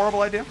sound like a horrible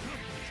idea.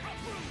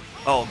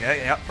 Oh,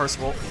 okay, yeah,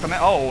 Percival.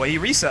 Oh, he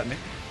reset me,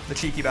 the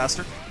cheeky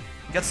bastard.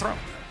 He gets thrown.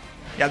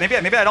 Yeah,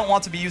 maybe I don't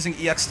want to be using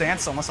EX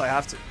stance unless I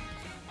have to.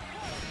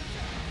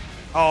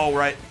 Oh,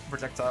 right,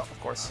 projectile, of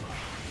course.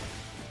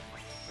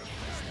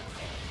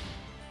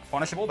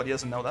 Punishable, but he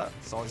doesn't know that.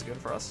 It's always good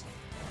for us.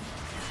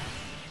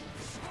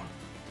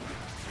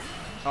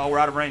 Oh, we're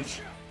out of range.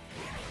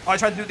 Oh, I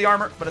tried to do the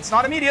armor, but it's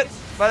not immediate.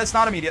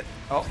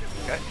 Oh,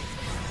 okay.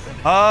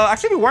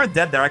 Actually, we weren't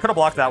dead there. I could have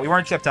blocked that. We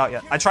weren't chipped out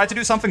yet. I tried to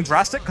do something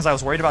drastic because I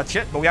was worried about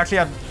chip, but we actually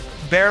had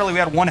we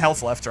had 1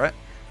 health left, right?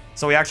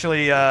 So we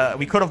actually,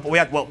 we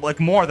had, well, like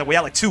more than, we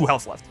had like 2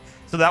 health left.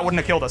 So that wouldn't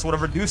have killed us. Would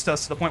have reduced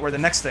us to the point where the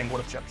next thing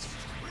would have chipped.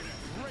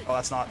 Oh,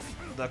 that's not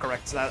the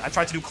correct. I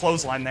tried to do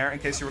clothesline there in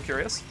case you were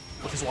curious,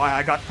 which is why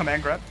I got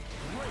command grab.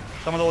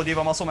 Some of the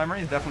Diva muscle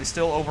memory is definitely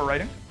still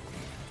overwriting.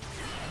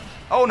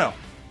 Oh no.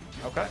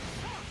 Okay.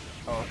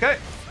 Okay.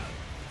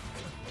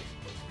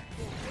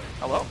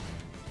 Hello.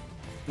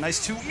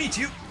 Nice to meet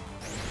you.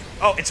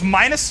 Oh, it's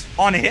minus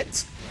on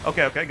hit?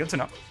 Okay, okay, good to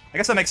know. I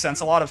guess that makes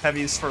sense. A lot of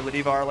heavies for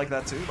Ladiva are like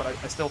that too, but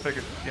I still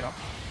figured, you know.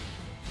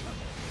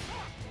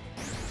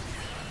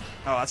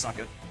 Oh, that's not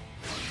good.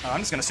 I'm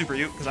just gonna super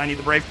you, because I need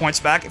the Brave points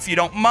back, if you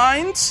don't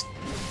mind.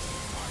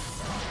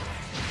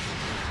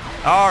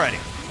 Alrighty.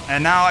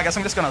 And now I guess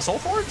I'm just gonna Soul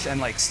Forge and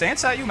like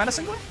stance at you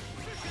menacingly.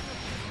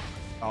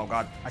 Oh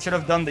god. I should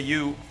have done the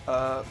U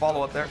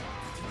follow-up there.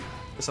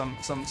 For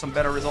some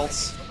better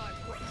results.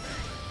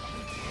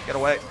 Get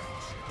away.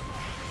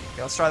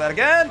 Okay, let's try that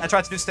again. I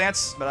tried to do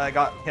stance, but I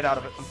got hit out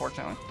of it,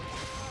 unfortunately.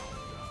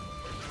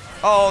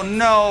 Oh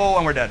no,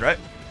 and we're dead, right?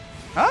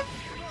 Huh?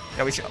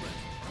 Yeah, we should.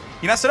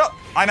 He messed it up.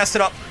 I messed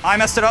it up. I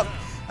messed it up.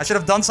 I should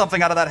have done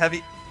something out of that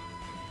heavy.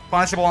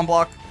 Punishable on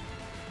block.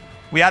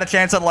 We had a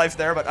chance at life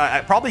there,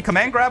 but probably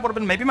command grab would have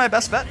been maybe my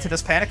best bet to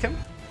just panic him.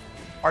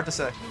 Hard to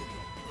say.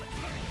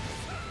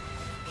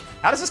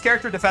 How does this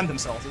character defend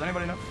himself? Does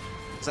anybody know?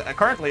 So,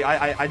 currently,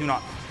 I do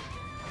not.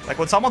 Like,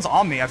 when someone's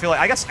on me, I feel like...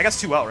 I guess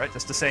 2L, right?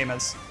 Just the same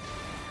as...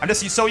 I'm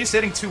just so used to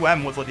hitting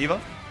 2M with Ladiva.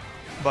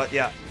 But,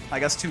 yeah. I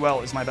guess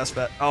 2L is my best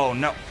bet. Oh,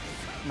 no.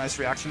 Nice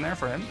reaction there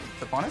for him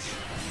to punish.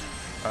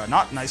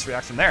 Not nice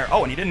reaction there.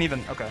 Oh, and he didn't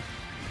even... Okay.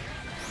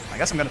 I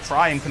guess I'm going to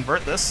try and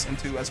convert this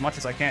into as much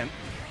as I can.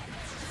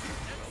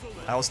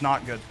 That was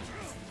not good.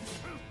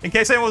 In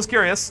case anyone was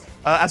curious,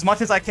 as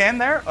much as I can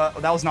there,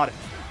 that was not it.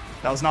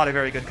 That was not a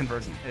very good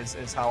conversion,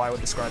 is how I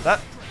would describe that.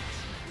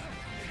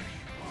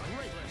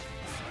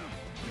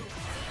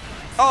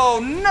 Oh,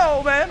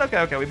 no, man! Okay,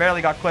 okay, we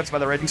barely got clipped by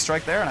the Raging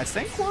Strike there, and I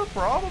think we're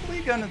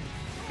probably gonna...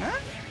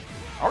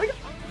 Are we? I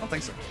don't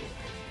think so.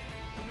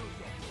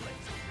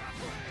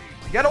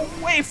 Get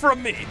away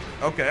from me!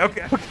 Okay,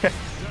 okay, okay.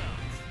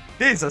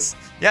 Jesus.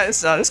 Yeah,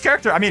 this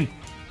character, I mean...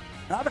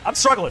 I'm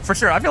struggling, for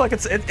sure. I feel like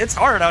it's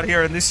hard out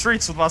here in these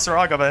streets with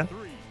Vaseraga, man.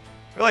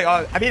 I feel like,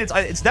 I mean,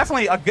 it's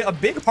definitely a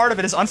big part of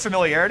it is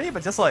unfamiliarity,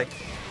 but just like...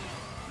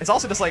 It's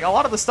also just like, a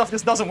lot of the stuff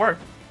just doesn't work.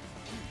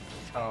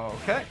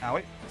 Okay,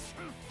 owie.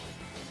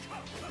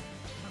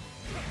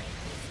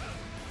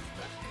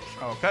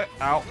 Okay,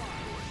 ow.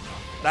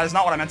 That is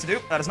not what I meant to do.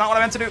 That is not what I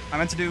meant to do. I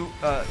meant to do,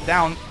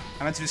 down.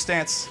 I meant to do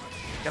stance.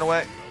 Get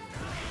away.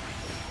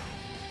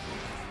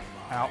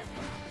 Ow.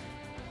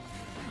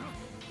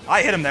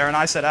 I hit him there and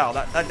I said ow.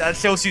 That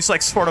shows you,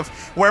 like, sort of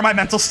where my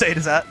mental state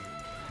is at.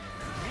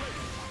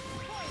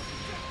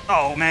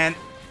 Oh, man.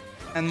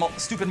 And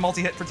stupid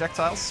multi-hit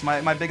projectiles.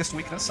 My biggest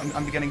weakness,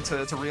 I'm beginning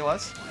to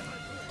realize.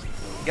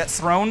 Get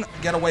thrown.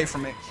 Get away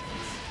from me.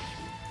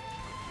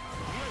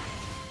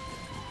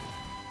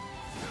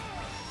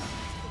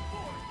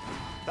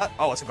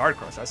 Oh, it's a guard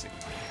crush, I see.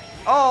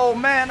 Oh,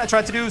 man, I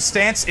tried to do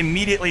stance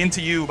immediately into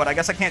you, but I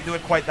guess I can't do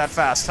it quite that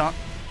fast, huh?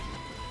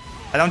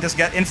 I don't just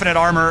get infinite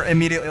armor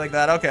immediately like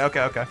that. Okay,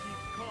 okay, okay.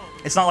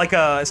 It's not like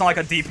a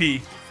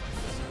DP.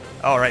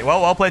 All right,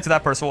 well played to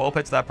that Percival. Well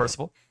played to that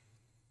Percival.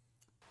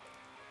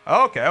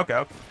 Okay, okay,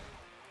 okay.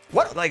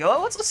 What, like,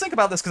 let's think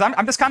about this, because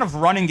I'm just kind of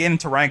running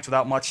into ranked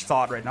without much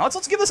thought right now.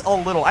 Let's give this a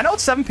little. I know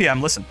it's 7 p.m.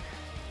 Listen.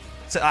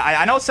 So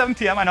I know it's 7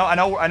 p.m. I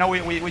know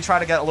we try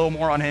to get a little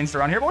more unhinged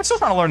around here, but we're still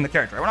trying to learn the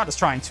character. Right? We're not just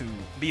trying to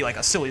be like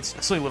a silly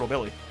little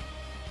Billy.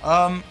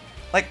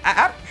 Like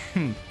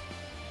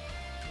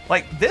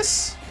like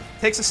this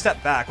takes a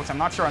step back, which I'm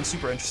not sure I'm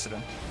super interested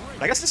in.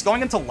 But I guess just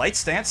going into light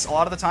stance a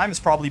lot of the time is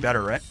probably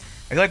better, right?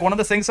 I feel like one of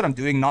the things that I'm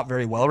doing not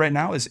very well right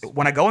now is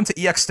when I go into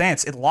EX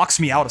stance, it locks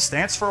me out of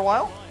stance for a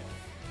while.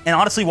 And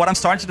honestly, what I'm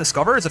starting to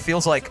discover is it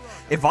feels like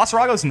if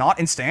Vaseraga is not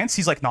in stance,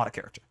 he's like not a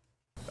character.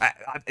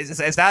 Is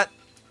that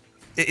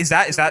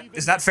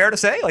fair to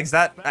say? Like,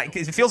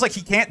 it feels like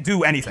he can't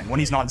do anything when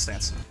he's not in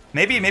stance.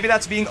 Maybe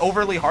that's being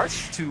overly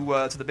harsh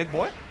to the big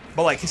boy,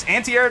 but like his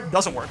anti-air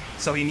doesn't work,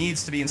 so he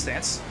needs to be in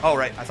stance. Oh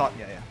right, I thought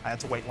yeah, I had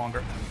to wait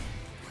longer.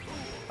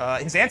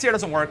 His anti-air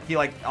doesn't work. He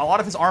like a lot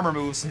of his armor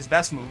moves, his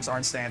best moves are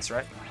in stance,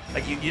 right?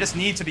 Like you just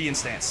need to be in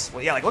stance.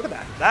 Well, yeah, like look at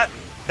that.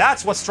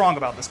 That's what's strong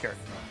about this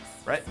character,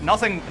 right?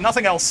 Nothing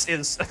else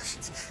is,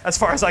 as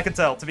far as I can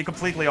tell, to be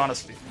completely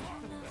honest with you.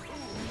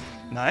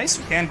 Nice.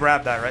 We can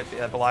grab that, right?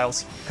 Yeah,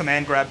 Belial's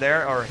command grab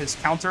there, or his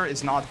counter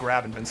is not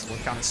grab invincible.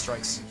 It counter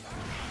strikes.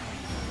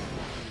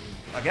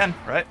 Again,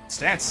 right?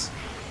 Stance.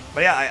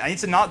 But yeah, I need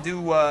to not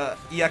do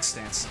EX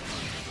stance.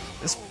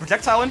 This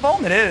projectile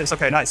invuln? It is.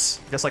 Okay, nice.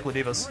 Just like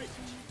Ladiva's.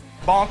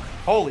 Bonk.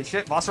 Holy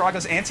shit.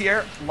 Vaseraga's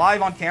anti-air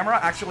live on camera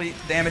actually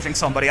damaging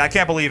somebody. I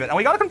can't believe it. And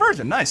we got a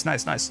conversion. Nice,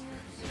 nice, nice.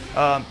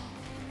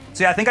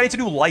 So yeah, I think I need to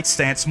do light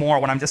stance more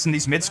when I'm just in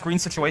these mid-screen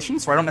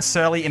situations where I don't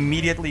necessarily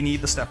immediately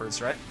need the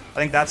steppers, right? I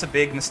think that's a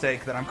big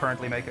mistake that I'm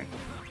currently making.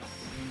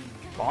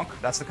 Bonk.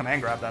 That's the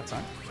command grab that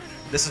time.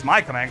 This is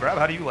my command grab.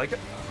 How do you like it?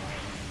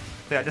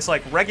 So yeah, just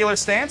like regular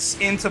stance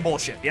into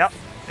bullshit. Yep,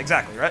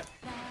 exactly, right?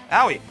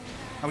 Owie.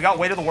 And we got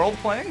Weight of the World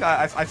playing.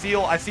 I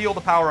feel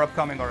the power-up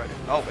coming already.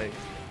 Oh, baby.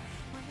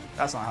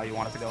 That's not how you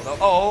want it to go, though.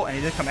 Oh, and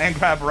he did command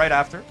grab right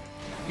after.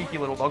 Peaky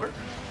little bugger.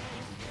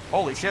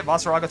 Holy shit,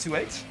 Vaseraga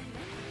 2H.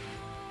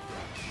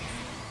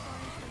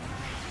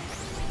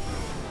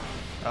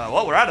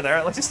 Well, we're out of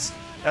there. Let's just...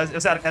 It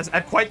was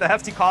at quite the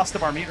hefty cost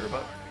of our meter,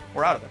 but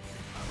we're out of there.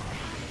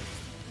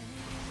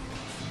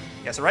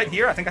 Yeah, so right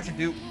here, I think I should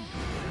do...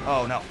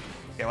 Oh, no.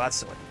 Okay, well, that's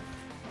silly.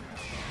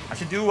 I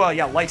should do,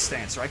 yeah, light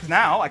stance, right? Because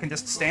now I can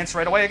just stance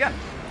right away again.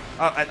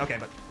 Okay,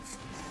 but...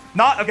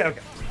 Not... Okay,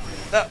 okay.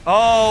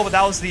 Oh, but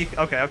that was the...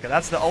 Okay, okay,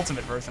 that's the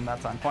ultimate version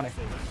that time. Funny.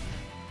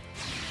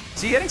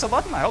 Is he hitting some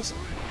button? I hope so.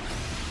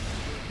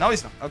 No,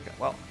 he's not. Okay,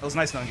 well, it was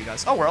nice knowing you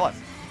guys. Oh, we're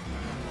alive.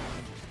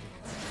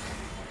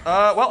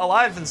 Well,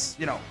 alive is,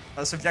 you know,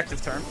 a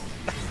subjective term.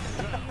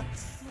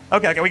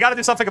 Okay, we gotta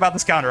do something about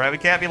this counter, right? We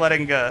can't be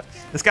letting,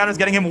 this counter's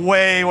getting him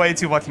way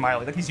too much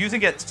mileage. Like, he's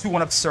using it to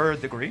an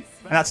absurd degree,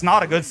 and that's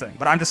not a good thing,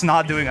 but I'm just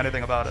not doing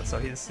anything about it, so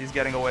he's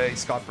getting away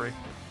scot-free.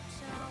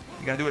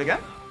 You gonna do it again?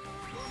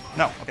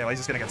 No. Okay, well, he's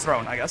just gonna get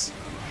thrown, I guess.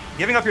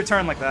 Giving up your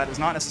turn like that is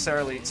not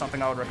necessarily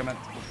something I would recommend.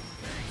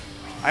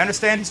 I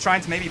understand he's trying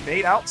to maybe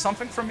bait out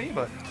something from me,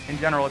 but in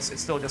general, it's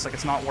still just like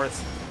it's not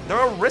worth the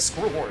risk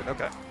reward.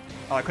 Okay.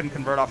 Oh, I couldn't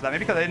convert off of that.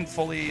 Maybe because I didn't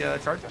fully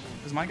charge it,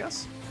 is my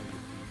guess.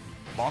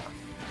 Bonk.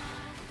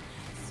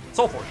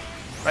 Soul Forge.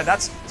 Right,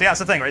 that's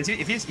the thing, right?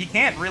 If he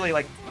can't really,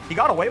 like, he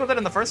got away with it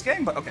in the first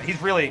game, but okay, he's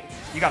really,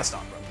 you gotta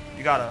stop, bro.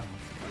 You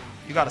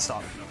gotta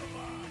stop.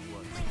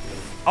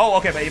 Oh,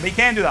 okay, but he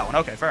can do that one.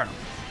 Okay, fair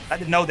enough. That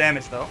did no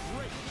damage though,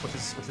 which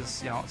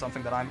is you know,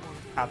 something that I'm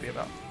happy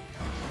about.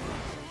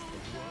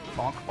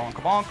 Bonk, bonk,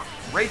 bonk.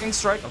 Raging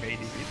Strike. Okay,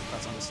 EDP.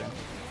 That's understandable.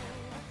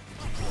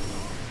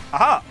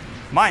 Aha!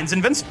 Mine's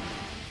invincible.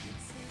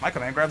 My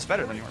command grab's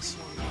better than yours.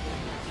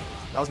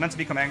 That was meant to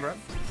be command grab.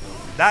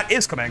 That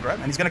is command grab,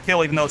 and he's gonna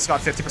kill even though it's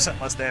got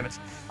 50% less damage.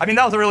 I mean,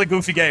 that was a really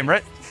goofy game,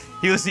 right?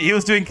 He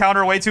was doing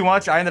counter way too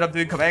much. I ended up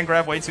doing command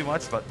grab way too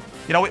much, but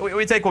you know,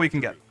 we take what we can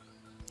get.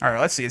 All right,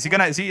 let's see.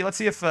 Let's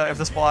see if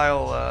this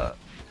Belial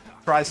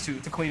tries to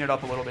clean it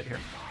up a little bit here.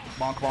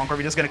 Bonk, bonk. Or are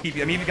we just gonna keep?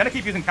 I mean, we're gonna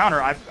keep using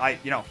counter.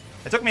 You know,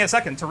 it took me a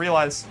second to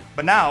realize,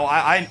 but now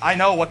I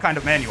know what kind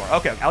of man you are.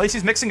 Okay, at least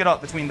he's mixing it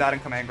up between that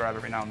and command grab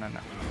every now and then.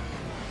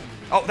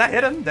 Oh, that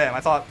hit him. Damn, I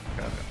thought.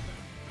 Okay.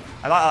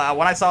 I thought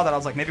when I saw that, I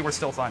was like, maybe we're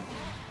still fine.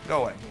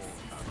 Go away.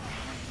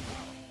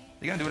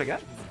 You gonna do it again?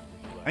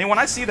 I mean, when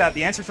I see that,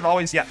 the answer should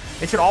always, yeah,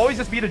 it should always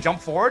just be to jump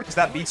forward, because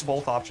that beats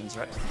both options,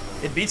 right?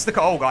 It beats the,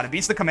 oh god, it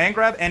beats the command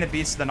grab, and it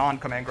beats the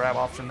non-command grab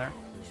option there.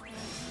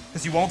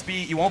 Because you won't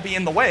be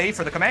in the way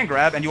for the command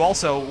grab, and you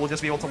also will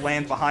just be able to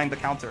land behind the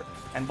counter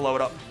and blow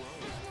it up.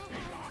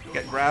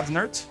 Get grabbed,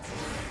 nerd.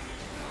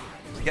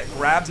 Get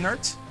grabbed,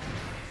 nerd.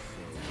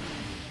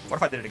 What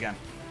if I did it again?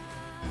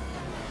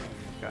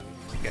 Okay.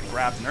 Get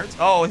grabbed, nerd.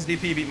 Oh, his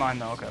DP beat mine,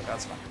 though. Okay,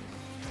 that's fine.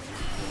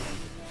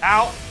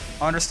 Ow!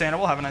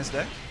 Understandable. Have a nice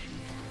day.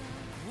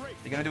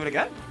 You gonna do it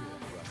again?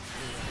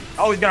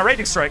 Oh, he's gonna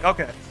Raging Strike.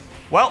 Okay.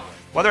 Well,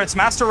 whether it's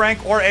Master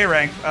Rank or A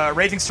Rank,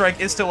 Raging Strike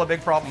is still a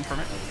big problem for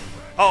me.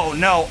 Oh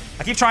no!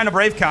 I keep trying to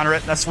Brave counter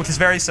it. Which is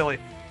very silly.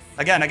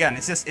 Again,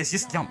 it's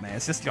just jump, man.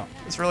 It's just jump.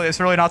 It's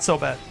really not so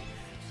bad.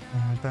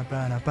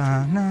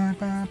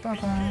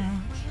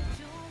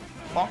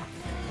 Bonk.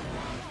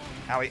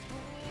 Owie.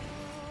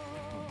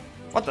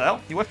 What the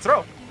hell? He whipped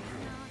throw.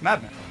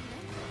 Madman.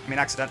 I mean,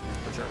 accident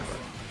for sure. But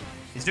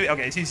he's doing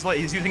okay.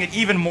 He's using it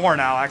even more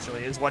now.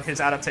 Actually, is what his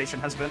adaptation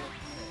has been.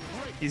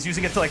 He's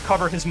using it to like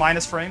cover his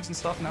minus frames and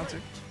stuff now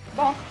too.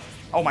 Bonk.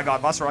 Oh my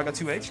God, Vaseraga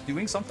 2H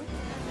doing something.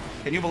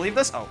 Can you believe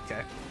this? Oh,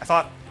 okay. I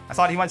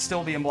thought he might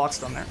still be in block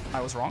stun there.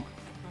 I was wrong.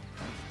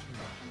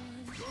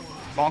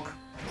 Bonk.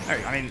 There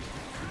you go. I mean.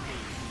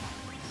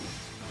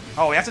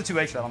 Oh, we have to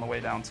 2H that on the way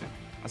down too.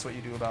 That's what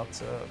you do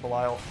about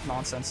Belial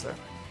nonsense there.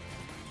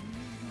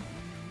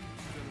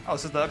 Oh,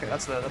 this is the okay.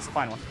 That's the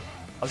fine one.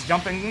 I was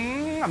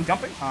jumping. I'm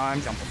jumping.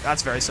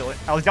 That's very silly.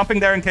 I was jumping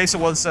there in case it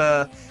was.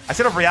 I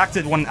should have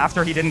reacted when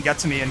after he didn't get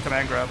to me in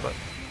command grab, but.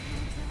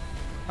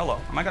 Hello.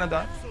 Am I gonna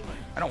die?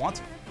 I don't want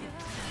to.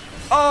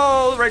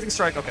 Oh, Raging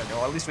Strike. Okay,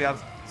 well, at least we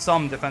have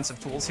some defensive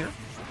tools here.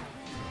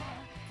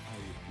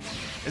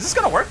 Is this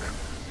gonna work?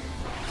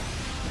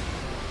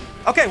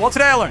 Okay, well,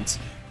 today I learned.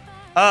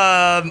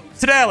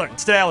 Today I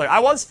learned. I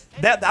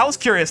was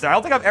curious there. I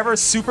don't think I've ever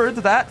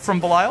supered that from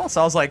Belial,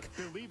 so I was like,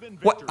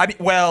 what? I mean,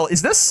 well,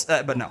 is this?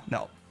 But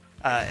no.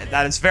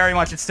 That is very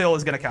much, it still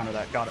is gonna counter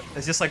that. Got it.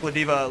 It's just like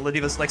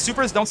Ladiva's, like,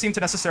 supers don't seem to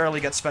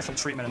necessarily get special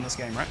treatment in this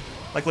game, right?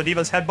 Like,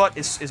 Ladiva's headbutt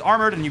is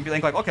armored, and you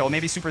think like, okay, well,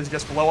 maybe supers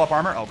just blow up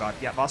armor. Oh god,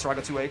 yeah,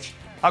 Vaseraga 2H.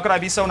 How could I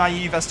be so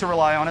naive as to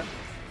rely on it?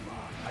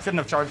 I shouldn't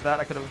have charged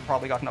that. I could have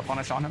probably gotten a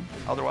punish on him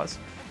otherwise.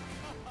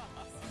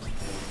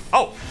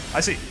 Oh,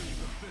 I see.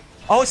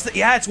 Oh,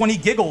 it's when he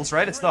giggles,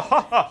 right? It's the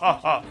ha ha ha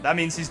ha. That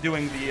means he's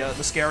doing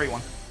the scary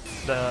one,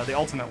 the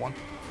ultimate one,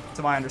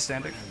 to my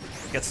understanding.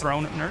 Gets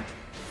thrown, nerd.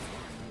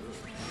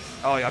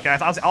 Oh yeah, okay.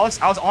 I was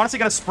honestly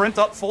gonna sprint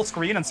up full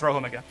screen and throw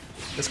him again,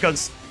 just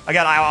because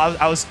again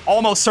I was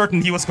almost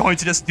certain he was going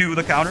to just do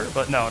the counter,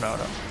 but no.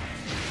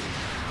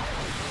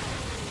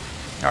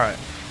 All right,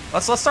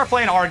 let's start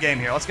playing our game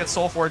here. Let's get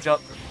Soul Forge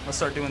up. Let's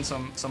start doing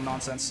some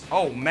nonsense.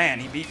 Oh man,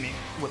 he beat me.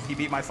 He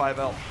beat my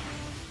 5L.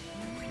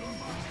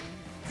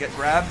 Get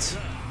grabbed.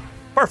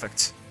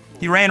 Perfect.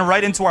 He ran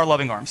right into our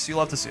loving arms. You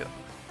love to see it.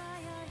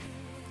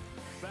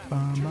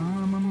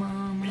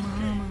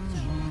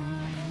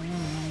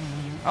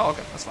 Oh,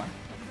 okay, that's fine.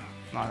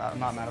 I'm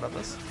not mad about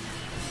this.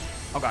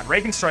 Oh god,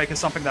 Raging Strike is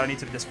something that I need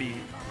to just be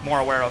more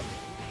aware of.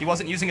 He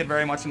wasn't using it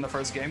very much in the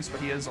first games,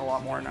 but he is a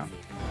lot more now.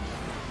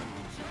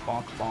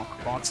 Bonk, bonk,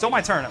 bonk. Still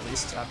my turn, at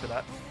least, after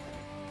that.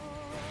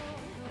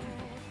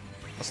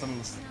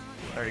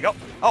 There you go.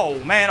 Oh,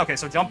 man, okay,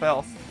 so jump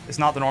L is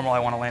not the normal I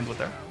want to land with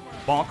there.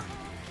 Bonk.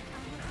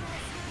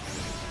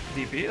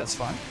 DP, that's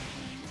fine.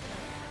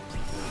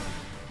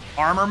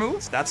 Armor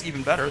moves, that's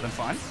even better than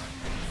fine.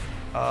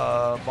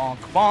 Bonk,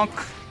 bonk.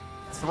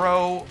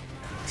 Throw.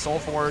 Soul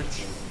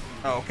Forge.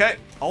 Okay.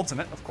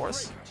 Ultimate, of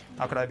course.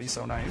 How could I be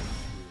so naive?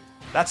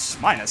 That's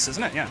minus,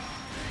 isn't it? Yeah.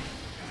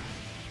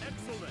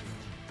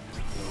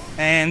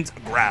 And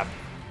grab.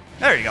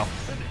 There you go.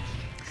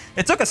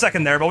 It took a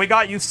second there, but we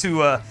got used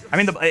to, I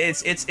mean,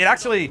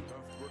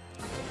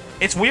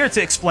 it's weird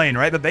to explain,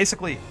 right? But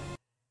basically,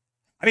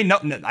 I mean, no,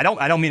 I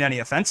don't mean any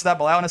offense to that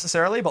Blau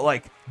necessarily, but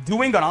like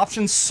doing an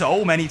option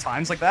so many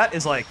times like that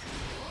is like,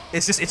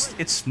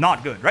 it's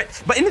not good, right?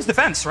 But in his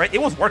defense, right,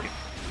 it was working,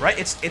 right?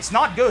 It's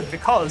not good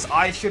because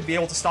I should be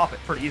able to stop it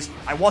pretty easily.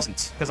 I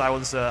wasn't, because I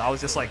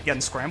was just like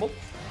getting scrambled,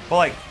 but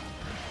like,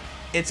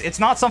 it's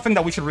not something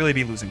that we should really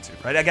be losing to,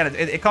 right? Again,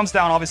 it comes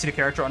down obviously to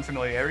character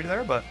unfamiliarity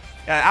there, but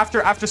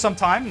after some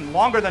time,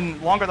 longer than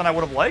I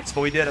would have liked,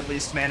 but we did at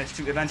least manage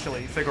to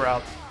eventually figure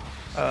out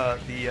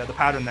the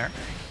pattern there,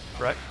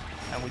 right?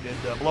 And we did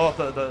blow up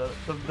the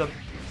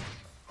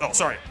oh,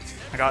 sorry,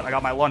 I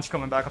got my lunch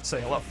coming back up to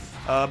say hello.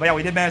 But yeah,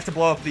 we did manage to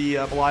blow up the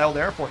Belial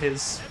there for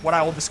his, what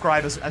I will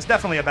describe as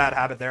definitely a bad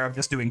habit there of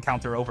just doing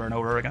counter over and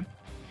over again.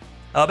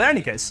 But in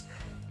any case,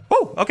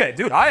 whoa, okay,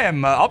 dude, I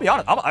am, I'll be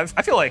honest,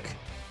 I feel like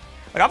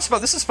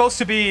this is supposed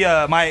to be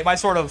my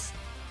sort of,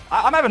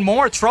 I'm having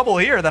more trouble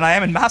here than I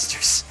am in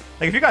Masters.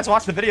 Like, if you guys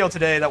watched the video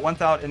today that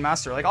went out in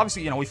Master, like,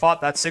 obviously, you know, we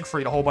fought that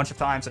Siegfried a whole bunch of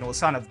times, and it was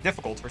kind of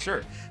difficult, for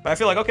sure. But I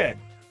feel like, okay,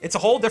 it's a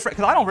whole different,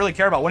 because I don't really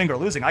care about winning or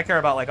losing. I care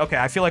about, like, okay,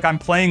 I feel like I'm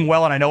playing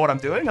well and I know what I'm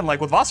doing, and,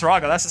 like, with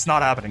Vaseraga, that's just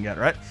not happening yet,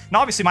 right? And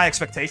obviously, my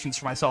expectations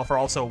for myself are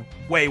also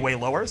way, way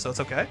lower, so it's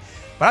okay.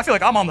 But I feel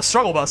like I'm on the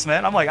struggle bus,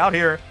 man. I'm, like, out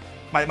here.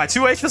 My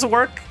 2H doesn't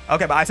work.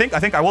 Okay, but I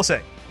think I will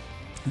say,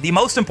 the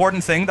most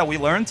important thing that we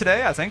learned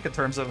today, I think, in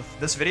terms of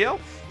this video,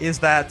 is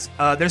that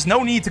there's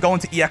no need to go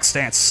into EX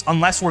stance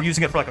unless we're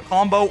using it for like a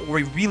combo or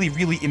we really,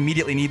 really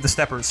immediately need the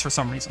steppers for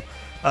some reason.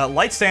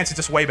 Light stance is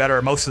just way better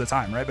most of the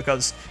time, right?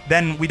 Because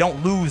then we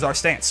don't lose our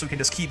stance, so we can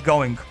just keep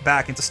going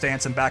back into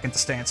stance and back into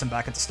stance and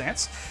back into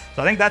stance.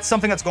 So I think that's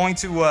something that's going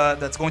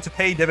to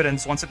pay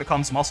dividends once it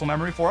becomes muscle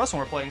memory for us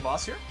when we're playing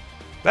boss here.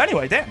 But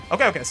anyway, damn.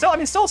 Okay. Still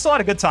had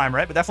a good time,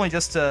 right? But definitely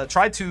just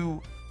tried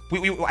to.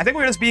 I think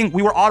we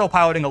were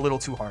autopiloting a little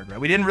too hard, right?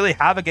 We didn't really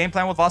have a game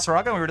plan with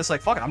Vaseraga, and we were just like,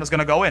 fuck it, I'm just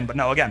gonna go in. But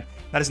no, again,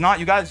 that is not,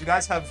 you guys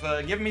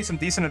have given me some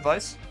decent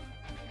advice,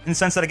 in the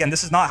sense that, again,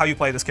 this is not how you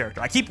play this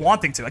character. I keep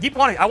wanting to, I just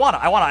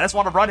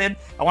want to run in,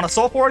 I want to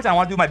soul forward, and I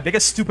want to do my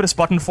biggest, stupidest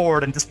button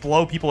forward and just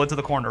blow people into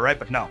the corner, right?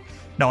 But no,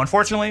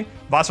 unfortunately,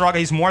 Vaseraga,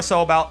 he's more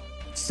so about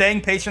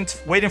staying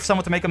patient, waiting for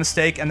someone to make a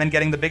mistake, and then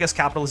getting the biggest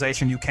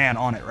capitalization you can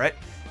on it, right?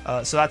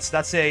 So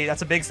that's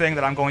a big thing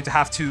that I'm going to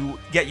have to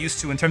get used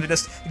to in terms of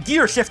just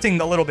gear shifting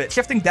a little bit,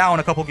 shifting down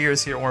a couple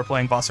gears here when we're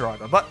playing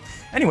Vaseraga. But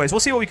anyways, we'll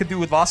see what we can do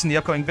with Vas in the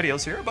upcoming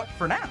videos here. But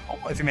for now,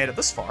 if you made it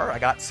this far, I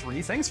got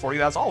 3 things for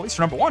you as always.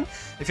 For number 1,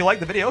 if you liked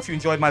the video, if you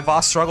enjoyed my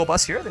Vas struggle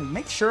bus here, then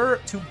make sure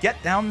to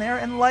get down there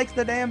and like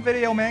the damn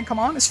video, man. Come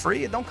on, it's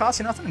free. It don't cost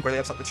you nothing. It greatly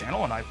helps out the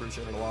channel, and I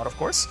appreciate it a lot, of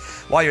course.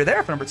 While you're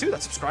there, for number 2,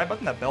 that subscribe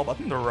button, that bell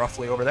button, they're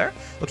roughly over there.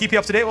 We'll keep you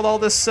up to date with all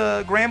this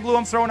Granblue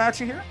I'm throwing at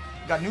you here.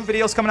 Got new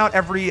videos coming out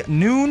every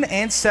noon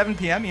and 7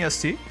 p.m.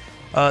 EST.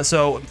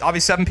 So obviously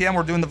 7 p.m.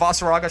 we're doing the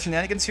Vaseraga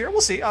shenanigans here.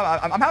 We'll see.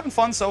 I'm having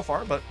fun so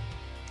far, but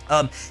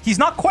he's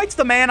not quite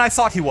the man I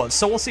thought he was.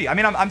 So we'll see. I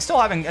mean, I'm still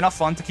having enough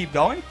fun to keep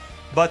going,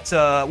 but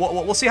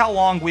we'll see how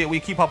long we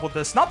keep up with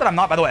this. Not that I'm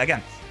not, by the way.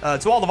 Again,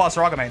 to all the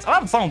Vaseraga mains, I'm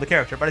having fun with the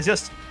character, but it's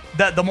just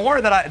the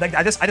more that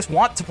I just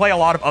want to play a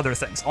lot of other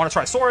things. I want to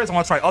try swords. I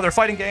want to try other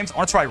fighting games. I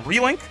want to try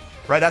Relink.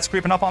 Right, that's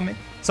creeping up on me.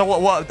 So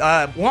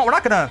we're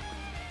not gonna.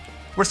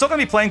 We're still going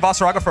to be playing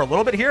Vaseraga for a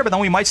little bit here, but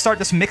then we might start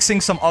just mixing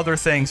some other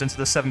things into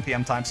the 7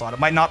 p.m. time slot. It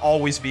might not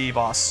always be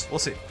Vas. We'll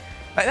see.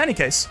 In any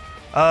case,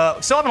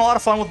 still having a lot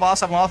of fun with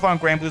Vas, having a lot of fun on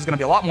Granblue. There's going to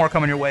be a lot more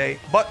coming your way.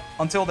 But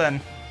until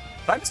then,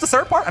 did I miss the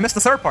third part? I missed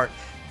the third part.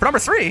 For number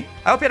 3,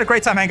 I hope you had a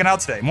great time hanging out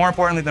today. More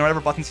importantly than whatever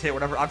buttons you hit,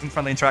 whatever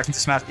option-friendly interactions you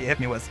smash you hit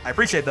me with. I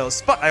appreciate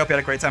those, but I hope you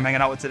had a great time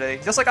hanging out with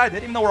today. Just like I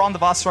did, even though we're on the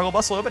Vas struggle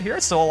bus a little bit here,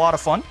 it's still a lot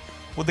of fun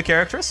with the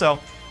character. So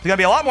there's going to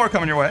be a lot more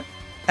coming your way.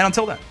 And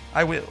until then,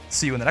 I will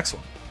see you in the next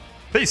one.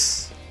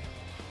 Peace.